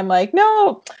because I'm like,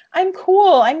 no, I'm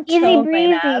cool. I'm chill.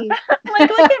 Like,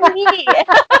 look at me.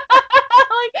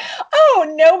 Like,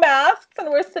 oh, no masks and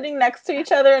we're sitting next to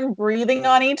each other and breathing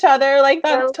on each other. Like,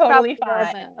 that's totally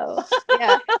fine.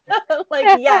 Yeah.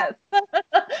 Like, yes.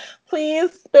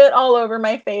 Please spit all over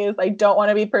my face. I don't want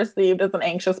to be perceived as an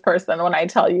anxious person when I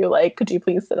tell you, like, could you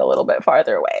please sit a little bit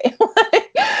farther away?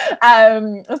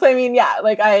 So I mean, yeah,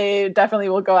 like I definitely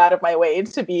will go out of my way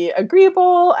to be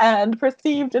agreeable and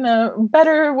perceived in a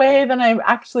better way than I'm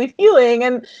actually feeling.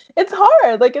 And it's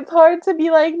hard. Like, it's hard to be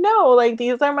like, no, like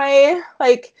these are my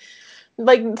like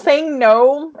saying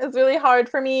no is really hard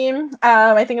for me.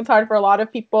 I think it's hard for a lot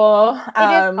of people.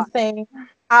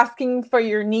 Asking for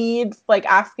your needs, like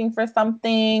asking for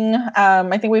something.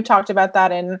 I think we've talked about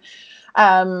that in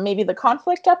maybe the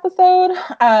conflict episode,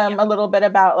 a little bit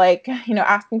about like,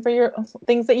 asking for your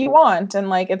things that you want, and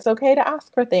like it's okay to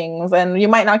ask for things, and you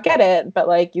might not get it, but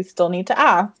like you still need to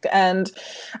ask. And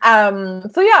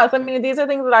so yeah, so I mean, these are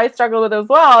things that I struggle with as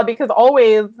well, because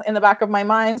always in the back of my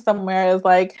mind somewhere is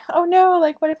like, oh no,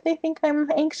 like what if they think I'm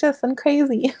anxious and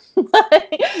crazy?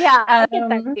 Yeah, I get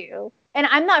that too. And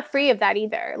I'm not free of that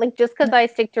either. Like, just because I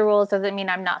stick to rules doesn't mean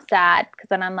I'm not sad, because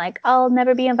then I'm like, I'll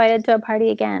never be invited to a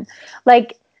party again.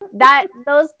 Like that,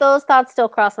 those thoughts still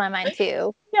cross my mind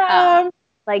too. Yeah,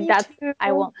 Like me that's, too.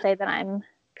 I won't say that I'm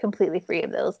completely free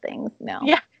of those things. No.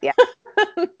 Yeah. Yeah.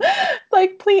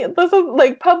 Like, please, this is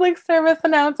like public service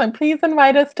announcement. Please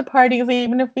invite us to parties,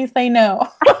 even if we say no.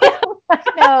 I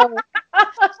know.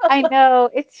 I know.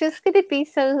 It's just going to be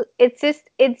so, it's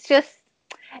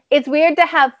weird to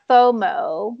have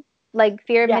FOMO, like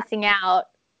fear of missing out,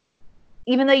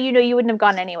 even though you wouldn't have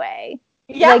gone anyway.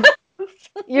 Yeah. Like,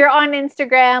 you're on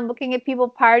Instagram looking at people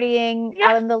partying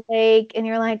out on the lake, and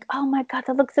you're like, oh my God,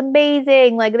 that looks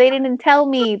amazing. Like, they didn't tell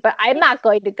me, but I'm not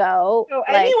going to go. So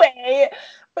anyway,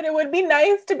 but it would be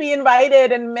nice to be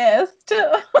invited and missed.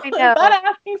 I know. Is that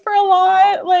asking for a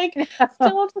lot? Like,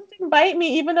 still just invite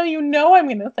me, even though I'm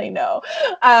going to say no.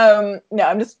 No,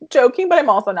 I'm just joking, but I'm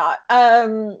also not.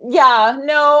 Yeah,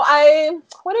 no,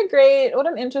 what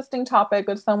an interesting topic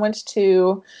with so much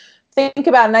to think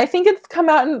about. And I think it's come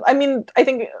out, and I mean, I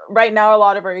think right now a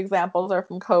lot of our examples are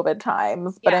from COVID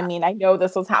times, but I mean, I know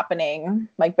this was happening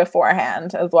like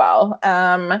beforehand as well.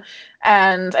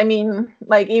 And I mean,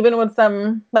 like, even with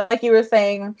some, like you were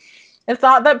saying, it's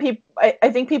not that people, I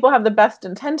think people have the best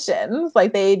intentions.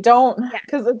 Like, they don't,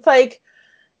 because it's like,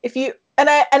 if you, and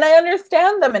I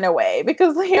understand them in a way,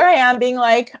 because here I am being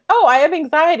like, oh, I have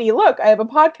anxiety. Look, I have a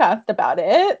podcast about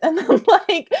it. And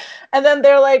then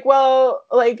they're like, well,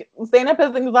 like, Zainab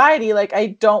has anxiety. Like, I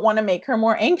don't want to make her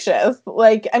more anxious.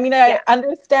 Like, I mean, I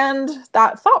understand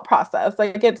that thought process.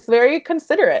 Like, it's very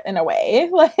considerate in a way.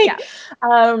 Like,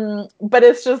 but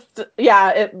it's just,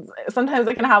 sometimes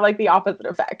it can have like the opposite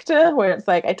effect, where it's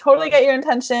like, I totally get your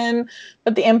intention,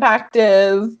 but the impact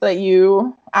is that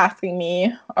you asking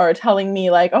me or telling me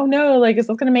like, oh no, like, is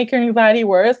this going to make your anxiety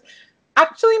worse,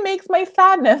 actually makes my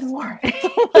sadness worse.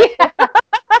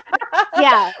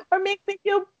 Or makes me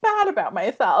feel bad about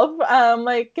myself.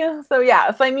 So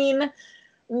I mean,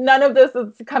 none of this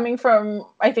is coming from,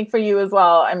 I think for you as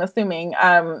well, I'm assuming,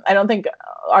 I don't think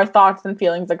our thoughts and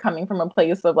feelings are coming from a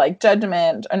place of like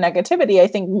judgment or negativity. I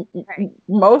think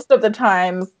most of the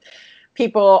times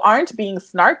people aren't being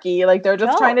snarky. Like, they're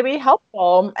just trying to be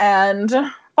helpful and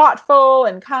thoughtful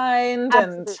and kind.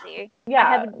 Absolutely.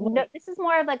 And this is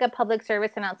more of like a public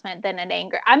service announcement than an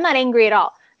anger. I'm not angry at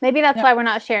all. Maybe that's why we're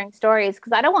not sharing stories,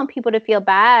 because I don't want people to feel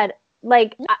bad.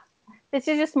 Like, this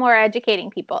is just more educating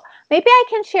people. Maybe I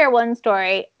can share one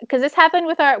story, because this happened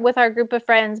with our group of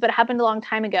friends, but it happened a long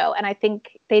time ago, and I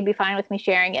think they'd be fine with me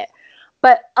sharing it.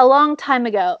 But a long time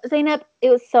ago, Zainab, it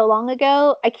was so long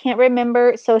ago, I can't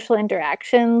remember social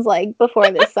interactions like before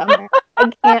this summer.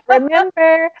 I can't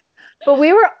remember. But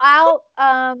we were out,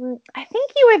 I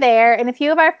think you were there, and a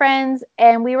few of our friends,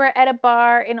 and we were at a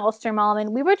bar in Ulstermalm,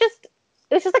 and it was just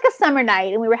like a summer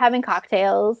night, and we were having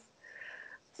cocktails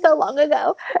so long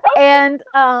ago. And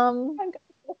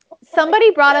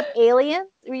somebody brought up aliens.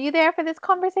 Were you there for this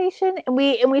conversation? And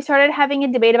we started having a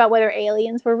debate about whether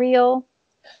aliens were real.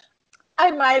 I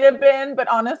might have been, but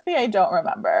honestly, I don't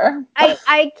remember.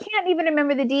 I can't even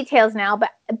remember the details now,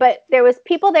 but there was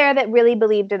people there that really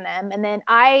believed in them. And then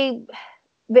I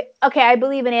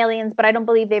believe in aliens, but I don't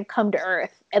believe they've come to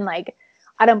Earth. And like,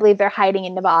 I don't believe they're hiding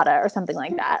in Nevada or something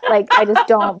like that. Like, I just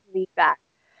don't believe that.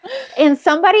 And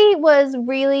somebody was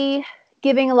really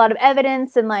giving a lot of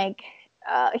evidence, and like,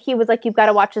 he was like, you've got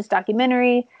to watch this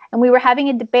documentary. And we were having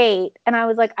a debate, and I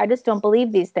was like, I just don't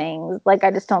believe these things. Like, I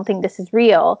just don't think this is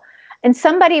real. And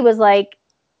somebody was like,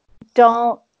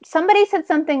 somebody said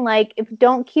something like, if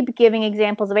don't keep giving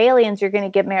examples of aliens, you're going to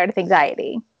get Meredith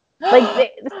anxiety.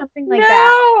 Like, something like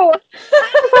that.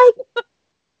 I was like,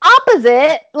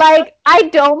 opposite. Like, I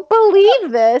don't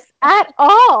believe this at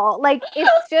all. Like,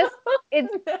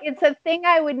 it's a thing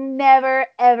I would never,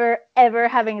 ever, ever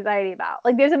have anxiety about.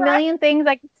 Like, there's a million things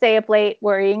I could stay up late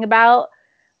worrying about,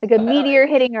 like a meteor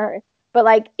hitting Earth, but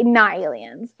like, not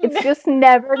aliens. It's just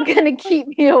never gonna keep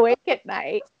me awake at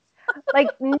night. Like,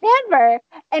 never.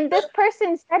 And this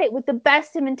person said it with the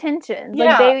best of intentions.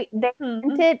 Like, they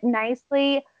meant it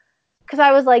nicely. Because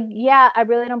I was like, yeah, I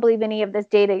really don't believe any of this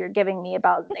data you're giving me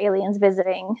about aliens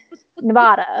visiting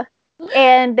Nevada.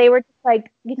 And they were just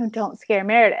like, don't scare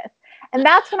Meredith. And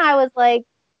that's when I was like,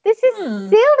 this is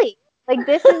silly. Like,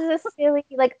 this is a silly,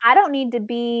 like, I don't need to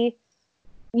be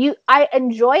I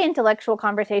enjoy intellectual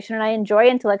conversation and I enjoy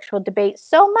intellectual debate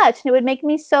so much. And it would make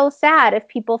me so sad if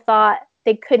people thought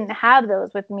they couldn't have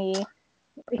those with me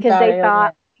because About they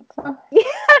thought, aliens. yeah,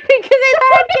 because they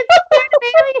thought I'd get scared of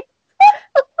aliens.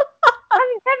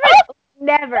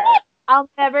 I'll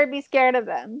never be scared of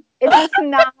them. It's just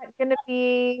not going to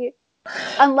be,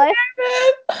 unless.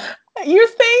 You're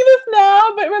saying this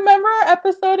now, but remember our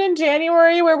episode in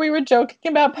January where we were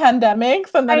joking about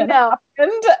pandemics and then I it know.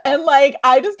 happened? And like,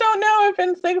 I just don't know if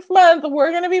in 6 months we're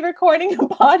going to be recording a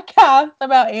podcast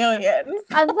about aliens.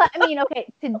 Okay,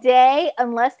 today,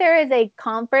 unless there is a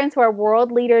conference where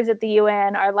world leaders at the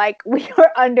UN are like, we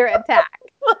are under attack,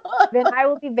 then I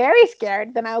will be very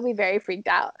scared. Then I will be very freaked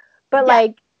out. But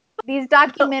like these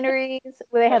documentaries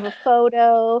where they have a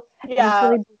photo and it's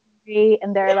really blurry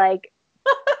and they're like,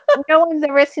 no one's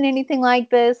ever seen anything like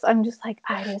this. I'm just like,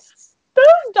 by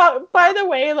the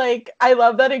way, like, I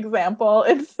love that example.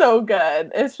 It's so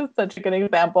good. It's just such a good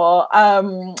example.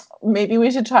 Maybe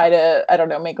we should try to, I don't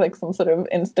know, make like some sort of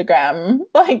Instagram,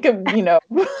 like,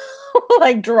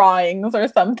 like drawings or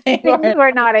something. things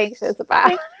we're not anxious about.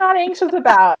 Things not anxious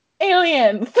about.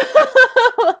 Aliens.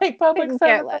 Like public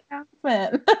service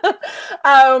announcement.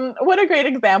 What a great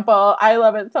example. I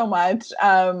love it so much.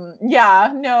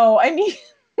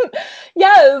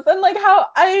 Yes, and like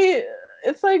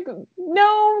it's like,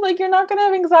 no, like you're not gonna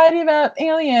have anxiety about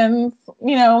aliens,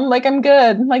 like I'm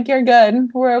good, like you're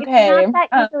good, we're okay. It's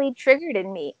not that easily triggered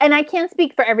in me, and I can't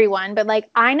speak for everyone, but like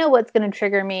I know what's going to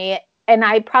trigger me, and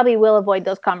I probably will avoid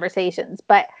those conversations.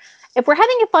 But if we're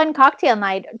having a fun cocktail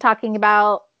night talking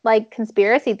about like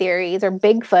conspiracy theories or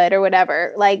Bigfoot or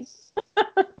whatever, like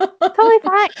totally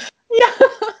fine. Yeah.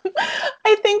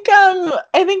 I think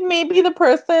maybe the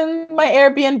person, my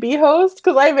Airbnb host,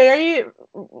 because I very,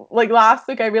 like last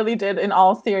week I really did in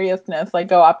all seriousness like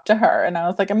go up to her and I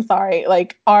was like, I'm sorry,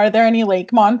 like, are there any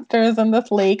lake monsters in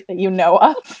this lake that you know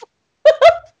of?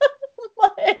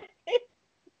 Like,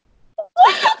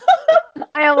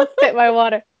 I almost spit my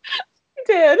water. I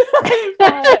did.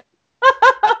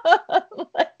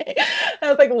 I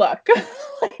was like, look,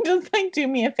 just like do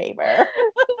me a favor.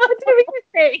 Do me a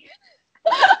favor.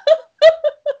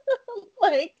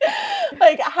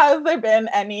 like has there been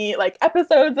any like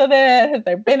episodes of it? Has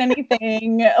there been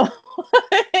anything?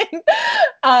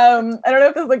 I don't know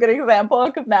if this is a good example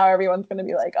because now everyone's going to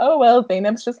be like, oh well,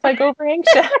 Zainab's just like over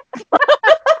anxious.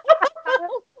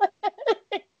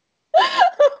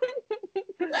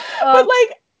 But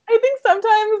like I think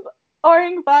sometimes our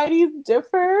anxieties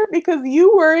differ because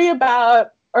you worry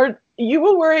about, or you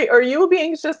will be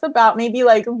anxious about maybe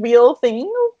like real things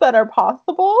that are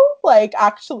possible, like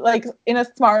actually like in a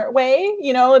smart way,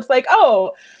 it's like,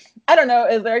 oh, I don't know,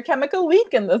 is there a chemical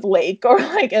leak in this lake? Or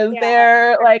like, is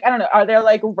there like, I don't know, are there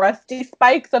like rusty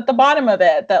spikes at the bottom of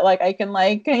it that like I can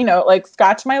like, like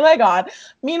scratch my leg on?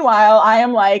 Meanwhile, I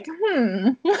am like,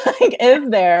 like, is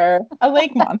there a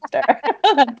lake monster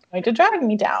that's going to drag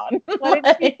me down? What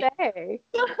did she say?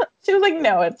 She was like,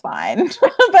 no, it's fine. And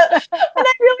I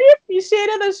really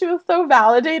appreciated that she was so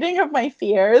validating of my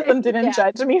fears and didn't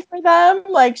judge me for them.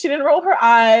 Like, she didn't roll her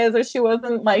eyes, or she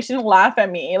didn't laugh at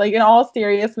me, like in all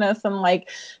seriousness, and like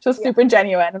she was super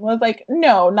genuine and was like,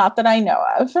 no, not that I know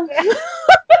of.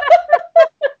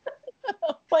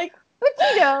 Like, but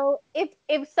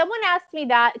if someone asked me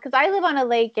that, because I live on a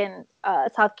lake in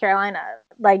South Carolina,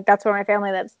 like that's where my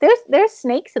family lives, there's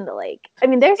snakes in the lake. I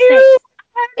mean, there's snakes.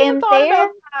 And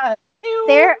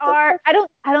there are, I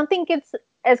don't think it's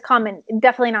as common,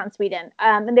 definitely not in Sweden.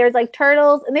 And there's like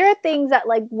turtles, and there are things that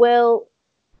like will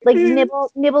like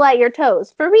nibble at your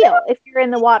toes for real if you're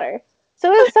in the water. So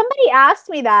if somebody asked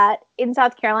me that in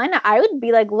South Carolina, I would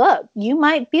be like, look, you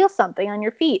might feel something on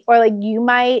your feet, or like you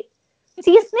might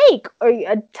see a snake, or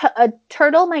a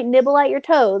turtle might nibble at your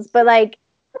toes. But like,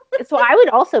 so I would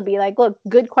also be like, look,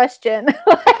 good question.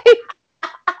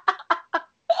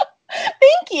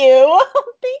 Thank you.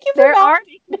 Thank you. There are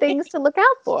things to look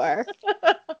out for.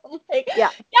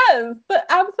 Yes, but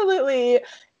absolutely.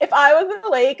 If I was in the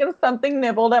lake and something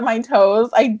nibbled at my toes,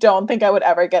 I don't think I would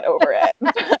ever get over it.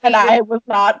 And I was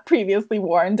not previously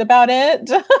warned about it.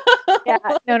 No.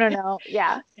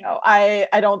 Yeah. No, I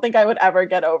don't think I would ever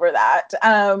get over that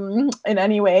in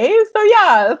any way. So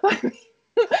yeah.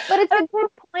 But it's a good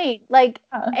point. Like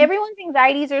everyone's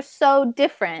anxieties are so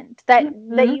different that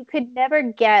you could never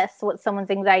guess what someone's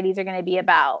anxieties are going to be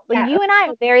about. Like you and I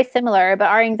are very similar, but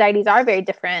our anxieties are very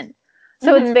different.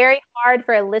 So it's very hard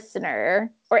for a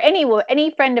listener or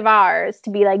any friend of ours to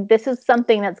be like, this is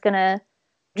something that's going to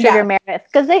trigger Meredith,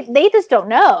 because they just don't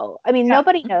know. I mean,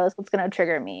 nobody knows what's going to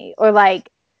trigger me, or like,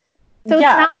 so it's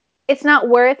not it's not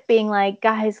worth being like,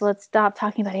 guys, let's stop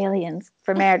talking about aliens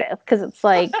for Meredith, because it's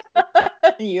like,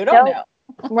 You don't nope, know.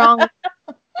 wrong.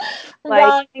 Like,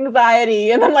 Wrong anxiety.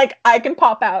 And then like I can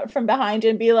pop out from behind you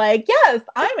and be like, yes,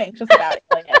 I'm anxious about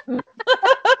aliens.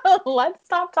 Let's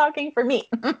stop talking for me.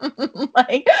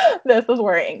 Like this is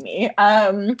worrying me.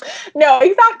 No,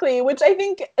 exactly, which I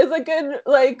think is a good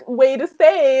like way to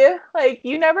say like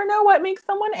you never know what makes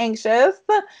someone anxious.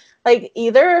 Like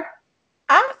either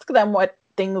ask them what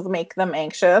things make them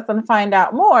anxious and find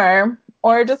out more,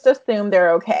 or just assume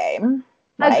they're okay.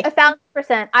 a Like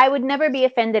 1,000%. I would never be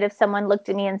offended if someone looked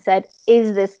at me and said,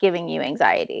 "Is this giving you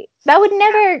anxiety?" That would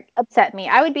never upset me.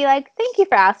 I would be like, "Thank you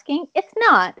for asking. It's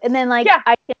not." And then like yeah,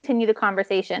 I continue the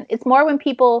conversation. It's more when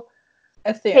people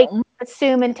assume.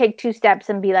 assume and take 2 steps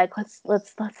and be like, let's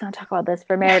not talk about this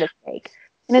for Meredith's sake.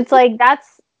 And it's like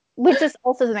that's, which is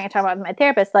also something I talk about with my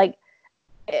therapist. Like,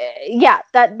 yeah,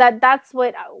 that's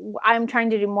what I'm trying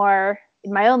to do more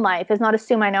in my own life, is not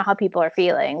assume I know how people are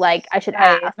feeling. Like I should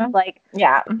Right. ask, like,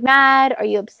 Yeah. are you mad? Are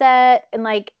you upset? And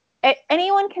like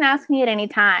anyone can ask me at any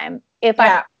time if I'm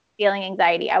Yeah. feeling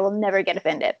anxiety. I will never get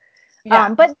offended. Yeah.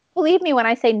 But believe me when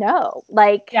I say no.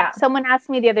 Like Yeah. someone asked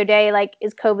me the other day, like,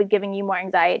 is COVID giving you more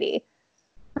anxiety?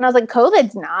 And I was like,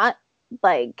 COVID's not.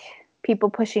 Like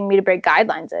people pushing me to break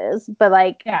guidelines is, but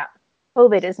like Yeah.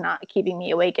 COVID is not keeping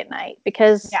me awake at night,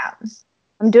 because Yeah.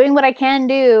 I'm doing what I can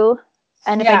do,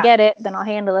 and if I Yeah. get it, then I'll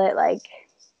handle it like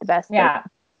the best. Yeah.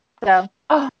 So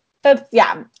Oh, that's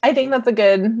yeah. I think that's a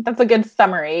good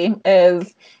summary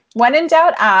is when in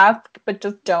doubt, ask, but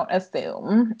just don't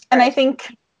assume. And I right.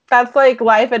 think that's like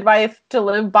life advice to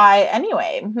live by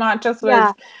anyway, not just Yeah.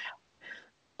 with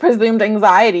presumed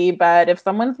anxiety, but if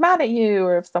someone's mad at you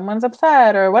or if someone's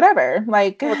upset or whatever,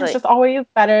 like it's Totally. just always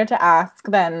better to ask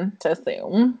than to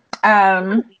assume.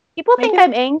 People Make think it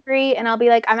I'm angry, and I'll be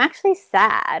like, I'm actually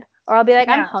sad, or I'll be like,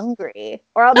 I'm yeah. hungry,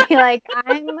 or I'll be like,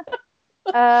 I'm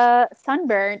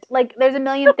sunburned. Like there's a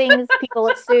million things people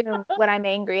assume when I'm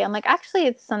angry. I'm like, actually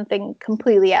it's something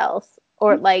completely else,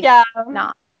 or like Yeah.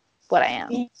 not what I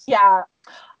am. Yeah.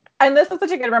 And this is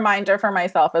such a good reminder for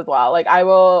myself as well. Like I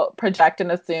will project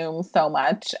and assume so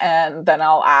much and then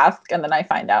I'll ask and then I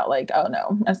find out like, oh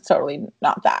no, it's totally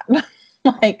not that.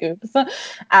 Like oops. So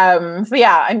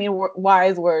yeah, I mean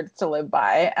wise words to live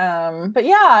by. But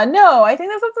yeah, no, I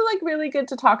think this is like really good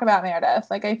to talk about, Meredith.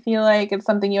 Like I feel like it's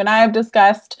something you and I have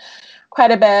discussed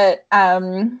quite a bit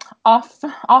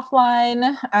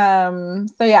offline.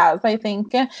 So yeah, so I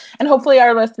think and hopefully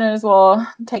our listeners will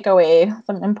take away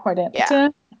some important Yeah.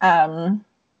 um,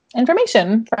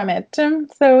 information from it.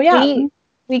 So yeah,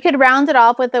 We could round it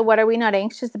off with a what are we not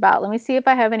anxious about? Let me see if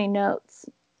I have any notes.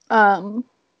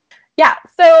 yeah.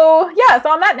 So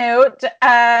on that note,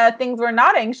 things we're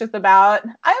not anxious about.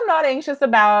 I am not anxious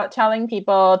about telling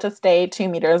people to stay 2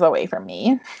 meters away from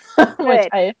me, which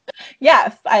Good.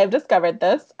 yes, I have discovered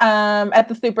this at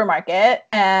the supermarket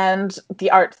and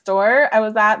the art store I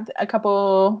was at a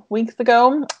couple weeks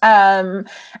ago. And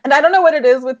I don't know what it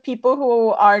is with people who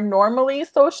are normally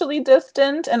socially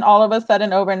distant, and all of a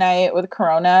sudden overnight with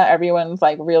Corona, everyone's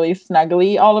like really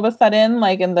snuggly all of a sudden,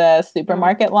 like in the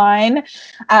supermarket line.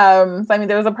 So I mean,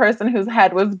 there was a person whose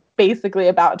head was basically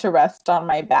about to rest on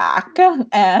my back,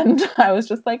 and I was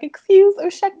just like, "Excuse,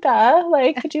 Oshekta,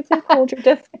 like, could you please hold your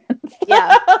distance?"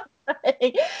 Yeah.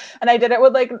 And I did it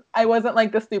with like I wasn't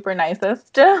like the super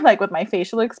nicest, like with my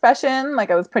facial expression, like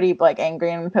I was pretty like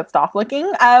angry and pissed off looking.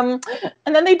 And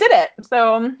then they did it.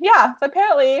 So yeah, so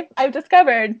apparently I've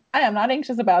discovered I am not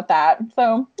anxious about that.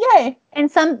 So yay.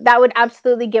 And some that would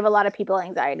absolutely give a lot of people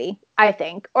anxiety, I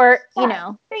think. Or,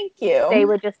 Yeah, thank you. they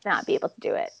would just not be able to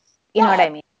do it. You know what Yeah. I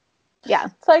mean? Yeah.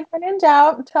 It's like when in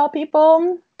doubt, tell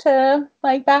people to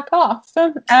like back off.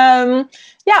 Yeah.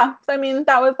 So I mean,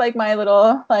 that was like my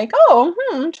little like,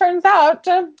 oh, turns out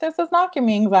this is not giving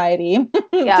me anxiety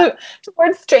Yeah.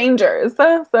 towards strangers.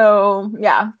 So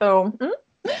yeah. So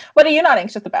what are you not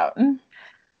anxious about?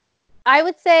 I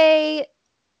would say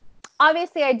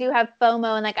obviously I do have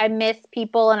FOMO, and like I miss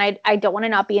people, and I don't want to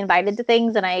not be invited to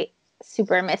things, and I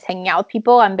super miss hanging out with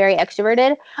people. I'm very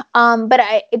extroverted. But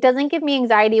it doesn't give me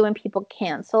anxiety when people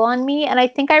cancel on me. And I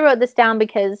think I wrote this down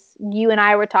because you and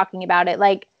I were talking about it.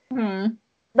 Hmm.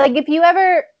 Like if you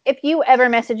ever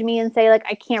message me and say like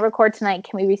I can't record tonight,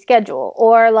 can we reschedule?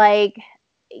 Or like,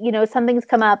 something's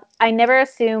come up, I never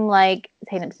assume like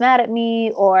Zainab's mad at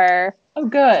me, or Oh,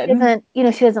 good.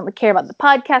 she doesn't care about the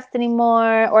podcast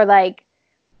anymore, or like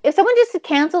if someone just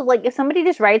cancels, like if somebody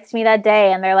just writes to me that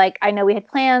day and they're like, I know we had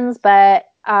plans, but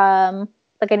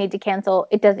like I need to cancel,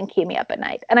 it doesn't keep me up at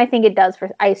night. And I think it does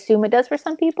I assume it does for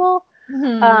some people.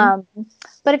 Hmm. Um,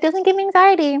 but it doesn't give me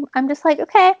anxiety. I'm just like,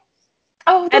 okay,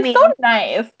 Oh, I that's so mean,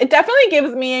 nice. It definitely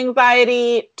gives me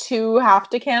anxiety to have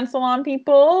to cancel on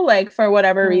people, like for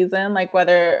whatever reason, like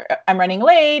whether I'm running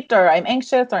late or I'm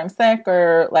anxious or I'm sick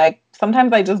or like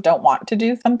sometimes I just don't want to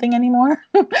do something anymore.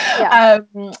 yeah.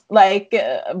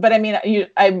 But I mean,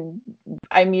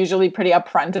 I'm usually pretty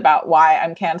upfront about why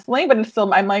I'm canceling, but it's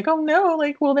still, I'm like, oh no,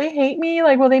 like, will they hate me?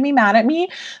 Like, will they be mad at me?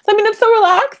 So, I mean, it's so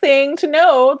relaxing to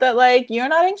know that, like, you're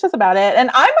not anxious about it.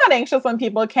 And I'm not anxious when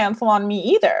people cancel on me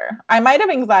either. I might have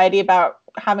anxiety about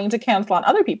having to cancel on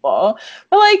other people,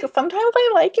 but, like, sometimes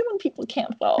I like it when people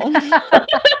cancel.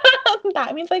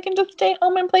 That means I can just stay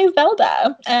home and play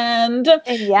Zelda. And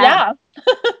And yeah. yeah.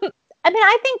 I mean,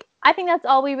 I think that's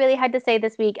all we really had to say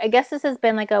this week. I guess this has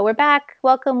been like a we're back,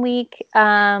 welcome week.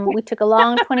 We took a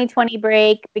long 2020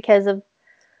 break because of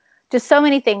just so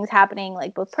many things happening,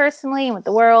 like both personally and with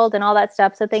the world and all that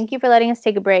stuff. So thank you for letting us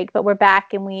take a break, but we're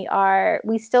back and we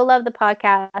still love the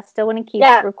podcast, still want to keep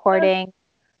Yeah. recording.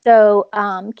 So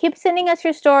keep sending us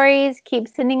your stories, keep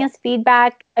sending us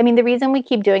feedback. I mean, the reason we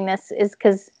keep doing this is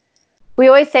because we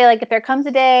always say, like, if there comes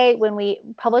a day when we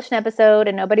publish an episode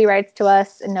and nobody writes to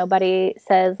us and nobody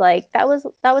says, like, that was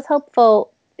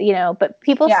helpful, but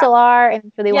people Yeah. still are, and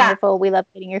it's really Yeah. wonderful. We love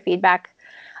getting your feedback.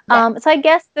 Yeah. So I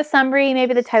guess the summary,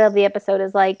 maybe the title of the episode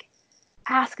is like,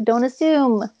 ask, don't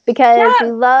assume, because Yeah.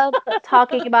 we love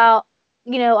talking about,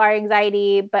 our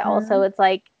anxiety, but also Mhm. it's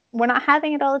like, we're not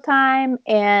having it all the time.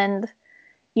 And,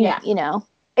 you, Yeah. you know,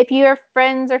 if your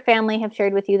friends or family have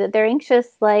shared with you that they're anxious,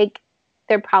 like,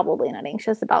 they're probably not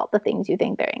anxious about the things you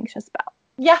think they're anxious about.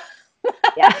 Yeah.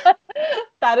 Yeah.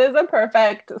 That is a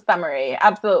perfect summary.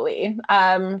 Absolutely.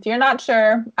 If you're not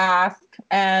sure, ask.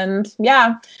 And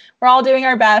yeah, we're all doing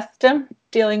our best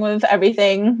dealing with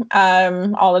everything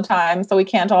all the time. So we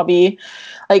can't all be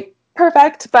like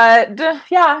perfect. But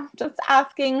yeah, just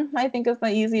asking, I think, is the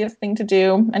easiest thing to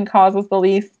do and causes the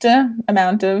least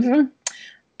amount of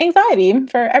anxiety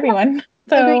for everyone.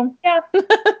 Agree. So yeah.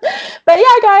 But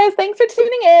yeah, guys, thanks for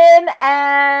tuning in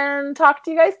and talk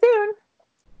to you guys soon.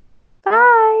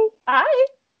 Bye.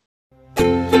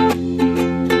 Bye.